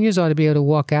 Seniors ought to be able to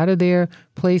walk out of their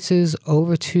places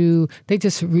over to, they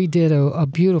just redid a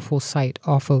beautiful site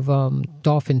off of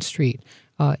Dolphin Street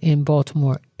in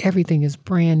Baltimore. Everything is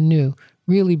brand new,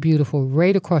 really beautiful,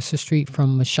 right across the street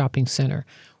from a shopping center.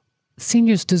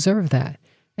 Seniors deserve that.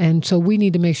 And so we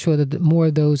need to make sure that more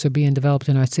of those are being developed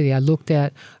in our city. I looked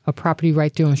at a property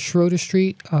right there on Schroeder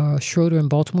Street, Schroeder and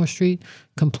Baltimore Street,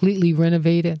 completely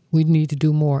renovated. We need to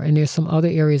do more. And there's some other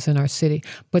areas in our city.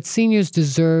 But seniors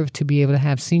deserve to be able to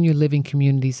have senior living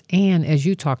communities. And as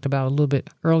you talked about a little bit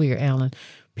earlier, Alan,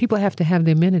 people have to have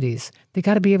the amenities. They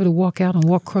got to be able to walk out and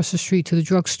walk across the street to the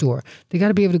drugstore. They got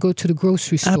to be able to go to the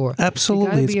grocery store.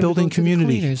 Absolutely. It's building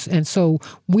community. And so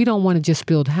we don't want to just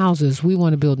build houses. We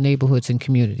want to build neighborhoods and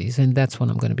communities. And that's what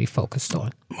I'm going to be focused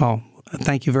on. Well,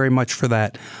 thank you very much for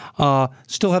that.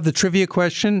 Still have the trivia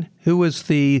question. Who was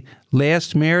the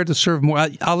last mayor to serve more?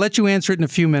 I'll let you answer it in a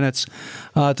few minutes.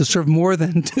 To serve more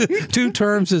than two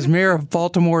terms as mayor of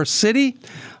Baltimore City.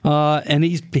 And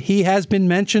he has been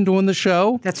mentioned on the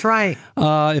show. That's right.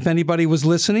 If anybody was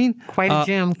listening. Quite a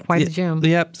gem. Quite a gem.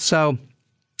 Yep. So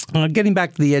getting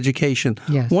back to the education.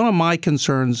 Yes. One of my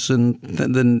concerns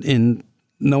in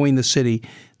knowing the city,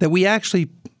 that we actually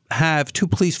have two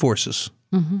police forces.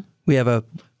 Mm-hmm. We have a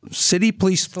city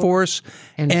police force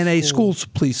and a school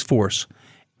police force.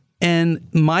 And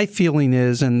my feeling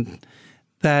is,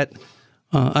 that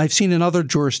I've seen in other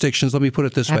jurisdictions, let me put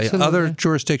it this way, other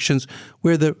jurisdictions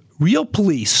where the real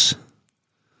police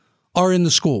are in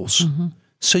the schools. Mm-hmm.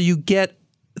 So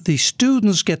the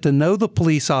students get to know the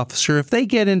police officer. If they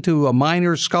get into a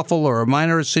minor scuffle or a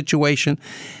minor situation,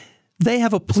 they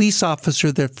have a police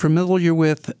officer they're familiar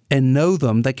with and know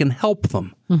them that can help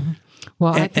them. Mm-hmm.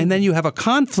 Well, and then you have a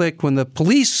conflict when the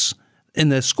police in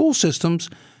the school systems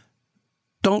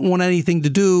don't want anything to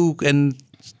do, and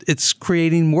it's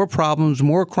creating more problems,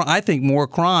 I think more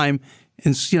crime.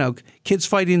 And, kids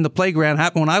fighting in the playground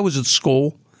happened when I was at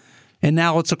school, and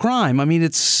now it's a crime. I mean,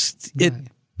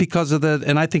 because of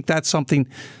and I think that's something.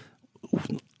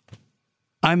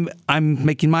 I'm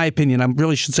making my opinion. I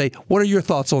really should say, what are your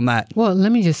thoughts on that? Well,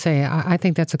 let me just say, I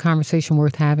think that's a conversation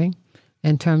worth having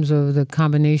in terms of the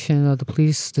combination of the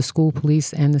police, the school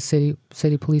police, and the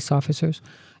city police officers.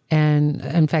 And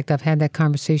in fact, I've had that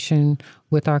conversation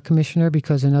with our commissioner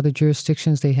because in other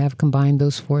jurisdictions, they have combined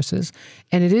those forces.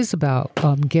 And it is about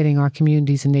getting our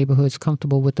communities and neighborhoods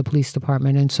comfortable with the police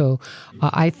department. And so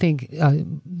I think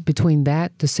between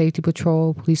that, the safety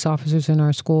patrol, police officers in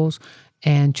our schools,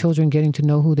 and children getting to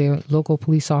know who their local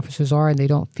police officers are, and they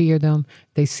don't fear them.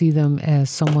 They see them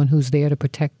as someone who's there to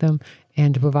protect them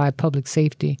and to provide public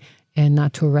safety and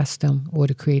not to arrest them or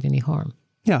to create any harm.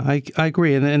 Yeah, I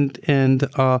agree. And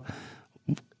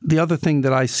the other thing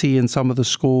that I see in some of the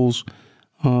schools,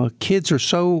 kids are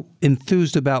so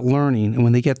enthused about learning, and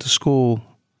when they get to school,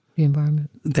 the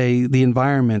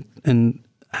environment, and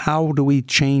how do we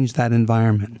change that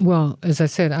environment? Well, as I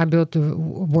said,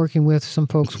 working with some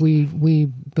folks, we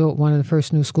built one of the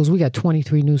first new schools. We got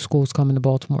 23 new schools coming to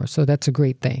Baltimore, so that's a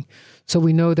great thing. So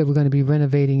we know that we're going to be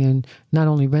renovating, and not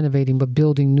only renovating, but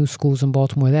building new schools in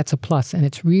Baltimore. That's a plus, and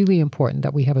it's really important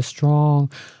that we have a strong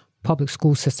public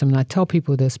school system. And I tell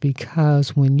people this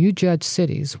because when you judge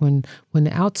cities, when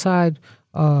the outside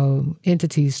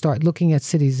entities start looking at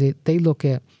cities, they look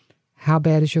at how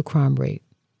bad is your crime rate?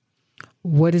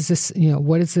 What is this?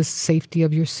 What is the safety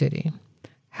of your city?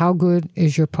 How good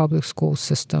is your public school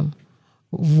system?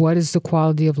 What is the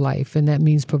quality of life? And that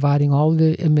means providing all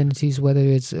the amenities, whether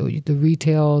it's the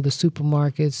retail, the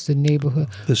supermarkets, the neighborhood.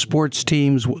 The sports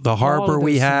teams, the harbor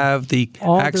we have, the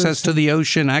access to the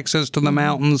ocean, access to the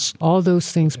mountains. All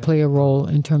those things play a role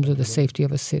in terms of the safety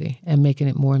of a city and making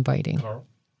it more inviting.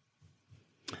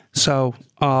 So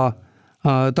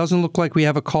it doesn't look like we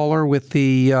have a caller with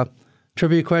the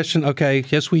trivia question. Okay,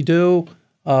 yes, we do.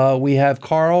 We have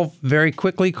Carl. Very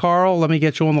quickly, Carl, let me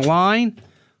get you on the line.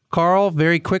 Carl,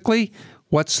 very quickly,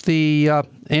 what's the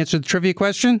answer to the trivia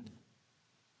question?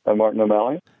 Martin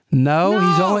O'Malley? No,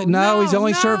 he's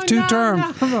only served two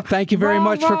terms. Thank you very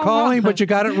much for calling, but you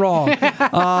got it wrong.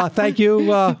 Thank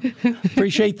you.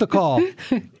 Appreciate the call.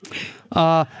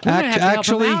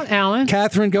 Actually, Alan.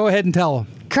 Catherine, go ahead and tell him.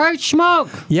 Kurt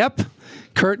Schmoke. Yep.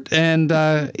 Kurt, and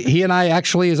he and I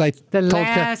actually, as I told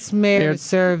last mayor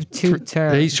served 2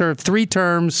 terms. He served 3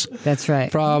 terms. That's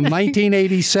right. From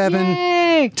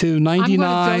 1987 to 99. I'm going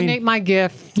to donate my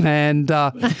gift. And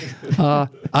I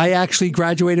actually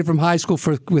graduated from high school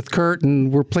with Kurt,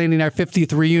 and we're planning our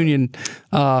 50th reunion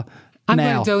I'm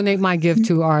now. going to donate my gift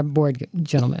to our board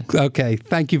gentleman. Okay,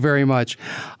 thank you very much.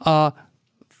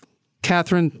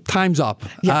 Catherine, time's up.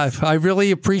 Yes. I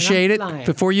really appreciate it. Flying.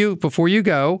 Before you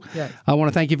go, Yes. I want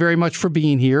to thank you very much for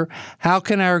being here. How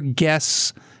can our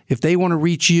guests, if they want to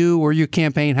reach you or your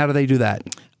campaign, how do they do that?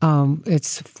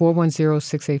 It's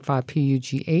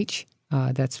 410-685-PUGH.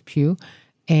 That's Pew.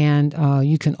 And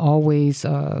you can always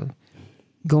go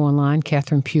online.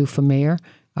 Catherine Pugh for Mayor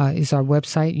is our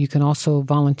website. You can also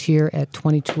volunteer at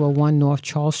 2201 North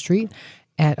Charles Street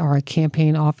at our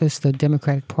campaign office, the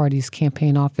Democratic Party's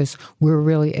campaign office. We're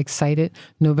really excited.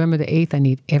 November the 8th, I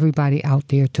need everybody out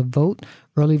there to vote.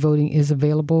 Early voting is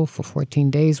available for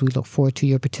 14 days. We look forward to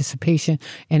your participation.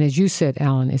 And as you said,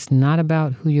 Alan, it's not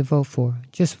about who you vote for.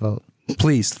 Just vote.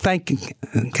 Please. Thank you,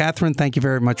 Catherine. Thank you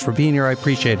very much for being here. I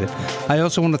appreciate it. I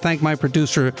also want to thank my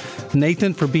producer,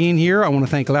 Nathan, for being here. I want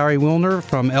to thank Larry Wilner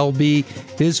from LB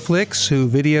Isflix, who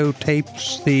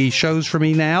videotapes the shows for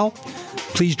me now.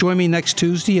 Please join me next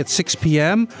Tuesday at 6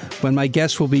 p.m. when my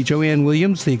guest will be Joanne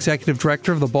Williams, the Executive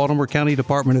Director of the Baltimore County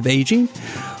Department of Aging.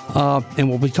 And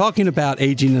we'll be talking about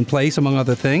aging in place, among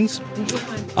other things.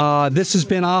 This has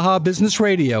been AHA Business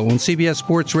Radio on CBS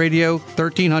Sports Radio,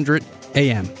 1300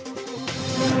 AM.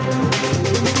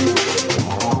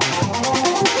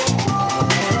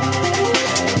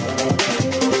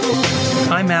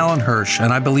 I'm Alan Hirsch,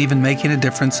 and I believe in making a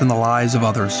difference in the lives of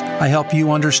others. I help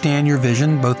you understand your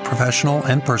vision, both professional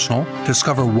and personal,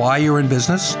 discover why you're in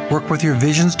business, work with your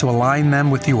visions to align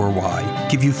them with your why,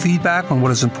 give you feedback on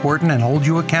what is important, and hold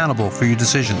you accountable for your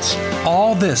decisions.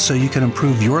 All this so you can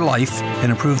improve your life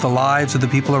and improve the lives of the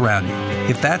people around you.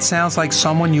 If that sounds like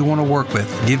someone you want to work with,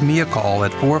 give me a call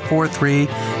at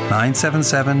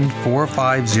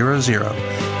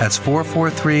 443-977-4500. That's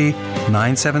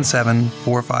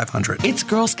 443-977-4500. It's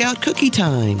Girl Scout cookie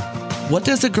time. What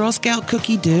does a Girl Scout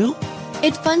cookie do?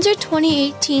 It funds our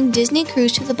 2018 Disney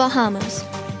cruise to the Bahamas.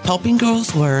 Helping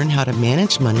girls learn how to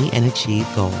manage money and achieve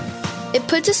goals. It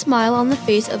puts a smile on the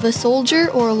face of a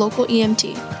soldier or a local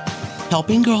EMT.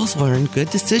 Helping girls learn good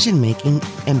decision-making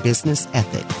and business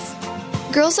ethics.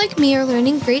 Girls like me are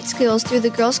learning great skills through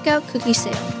the Girl Scout cookie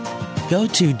sale. Go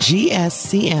to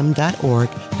gscm.org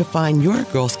to find your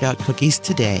Girl Scout cookies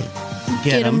today.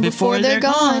 Get them before they're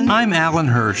gone. I'm Alan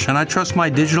Hirsch, and I trust my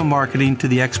digital marketing to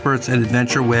the experts at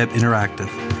Adventure Web Interactive.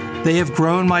 They have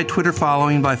grown my Twitter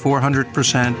following by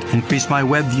 400%, increased my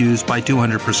web views by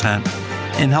 200%,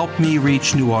 and helped me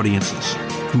reach new audiences.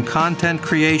 From content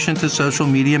creation to social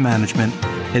media management,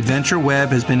 Adventure Web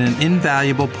has been an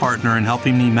invaluable partner in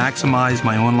helping me maximize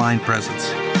my online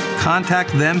presence.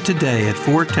 Contact them today at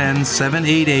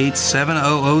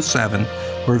 410-788-7007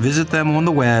 or visit them on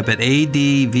the web at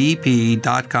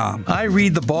advp.com. I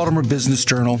read the Baltimore Business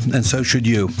Journal, and so should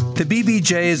you. The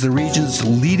BBJ is the region's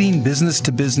leading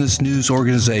business-to-business news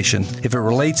organization. If it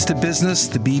relates to business,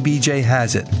 the BBJ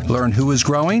has it. Learn who is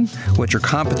growing, what your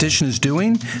competition is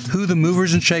doing, who the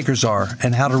movers and shakers are,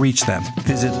 and how to reach them.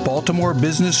 Visit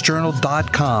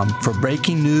BaltimoreBusinessJournal.com for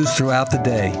breaking news throughout the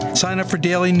day. Sign up for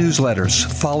daily newsletters.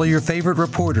 Follow your favorite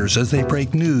reporters as they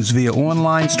break news via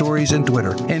online stories and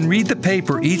Twitter. And read the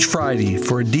paper each Friday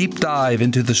for a deep dive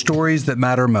into the stories that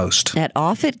matter most. At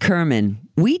Offutt Kerman,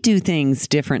 we do things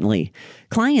differently.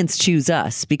 Clients choose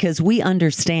us because we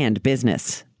understand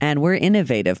business. And we're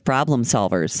innovative problem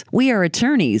solvers. We are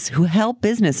attorneys who help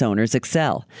business owners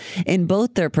excel in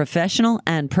both their professional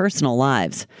and personal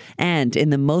lives, and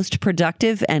in the most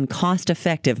productive and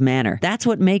cost-effective manner. That's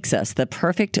what makes us the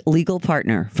perfect legal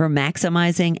partner for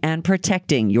maximizing and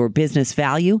protecting your business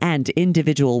value and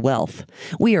individual wealth.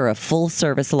 We are a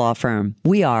full-service law firm.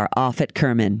 We are Offutt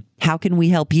Kerman. How can we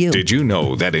help you? Did you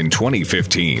know that in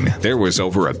 2015, there was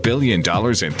over $1 billion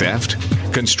in theft?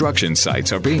 Construction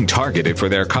sites are being targeted for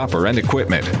their copper and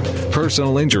equipment.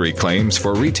 Personal injury claims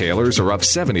for retailers are up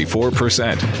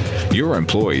 74%. Your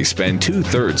employees spend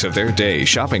 2/3 of their day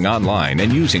shopping online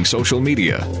and using social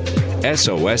media.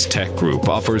 SOS Tech Group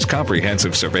offers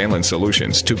comprehensive surveillance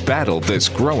solutions to battle this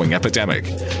growing epidemic.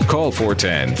 Call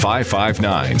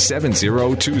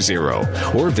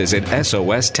 410-559-7020 or visit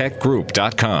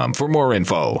sostechgroup.com for more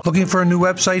info. Looking for a new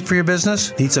website for your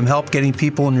business? Need some help getting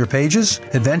people on your pages?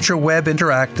 Adventure Web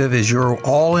Interactive is your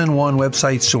all-in-one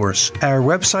website source. Our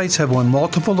websites have won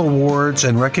multiple awards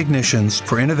and recognitions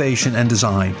for innovation and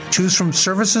design. Choose from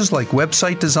services like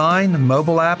website design,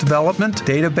 mobile app development,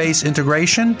 database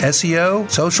integration, SEO,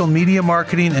 social media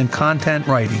marketing, and content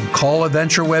writing. Call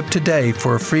Adventure Web today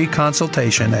for a free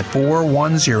consultation at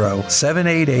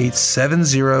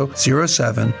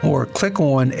 410-788-7007 or click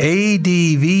on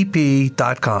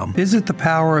advp.com. Visit the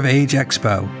Power of Age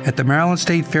Expo at the Maryland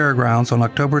State Fairgrounds on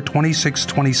October 26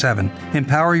 4627.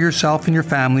 Empower yourself and your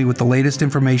family with the latest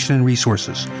information and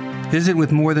resources. Visit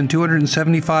with more than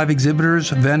 275 exhibitors,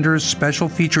 vendors, special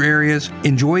feature areas.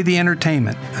 Enjoy the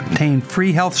entertainment. Obtain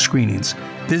free health screenings.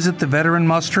 Visit the Veteran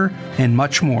Muster and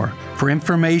much more. For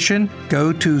information,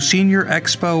 go to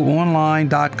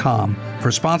SeniorExpoOnline.com.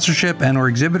 For sponsorship and or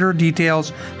exhibitor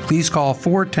details, please call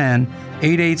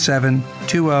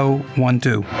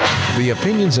 410-887-2012. The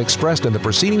opinions expressed in the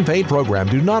preceding paid program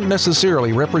do not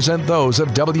necessarily represent those of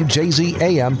WJZ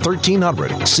AM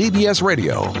 1300, CBS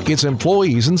Radio, its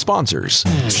employees and sponsors.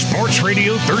 Sports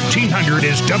Radio 1300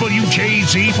 is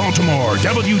WJZ Baltimore,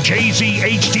 WJZ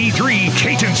HD3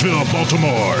 Catonsville,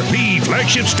 Baltimore, the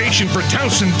flagship station for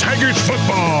Towson Tigers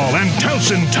football and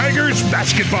Towson Tigers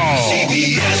basketball.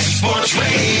 CBS Sports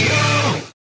Radio.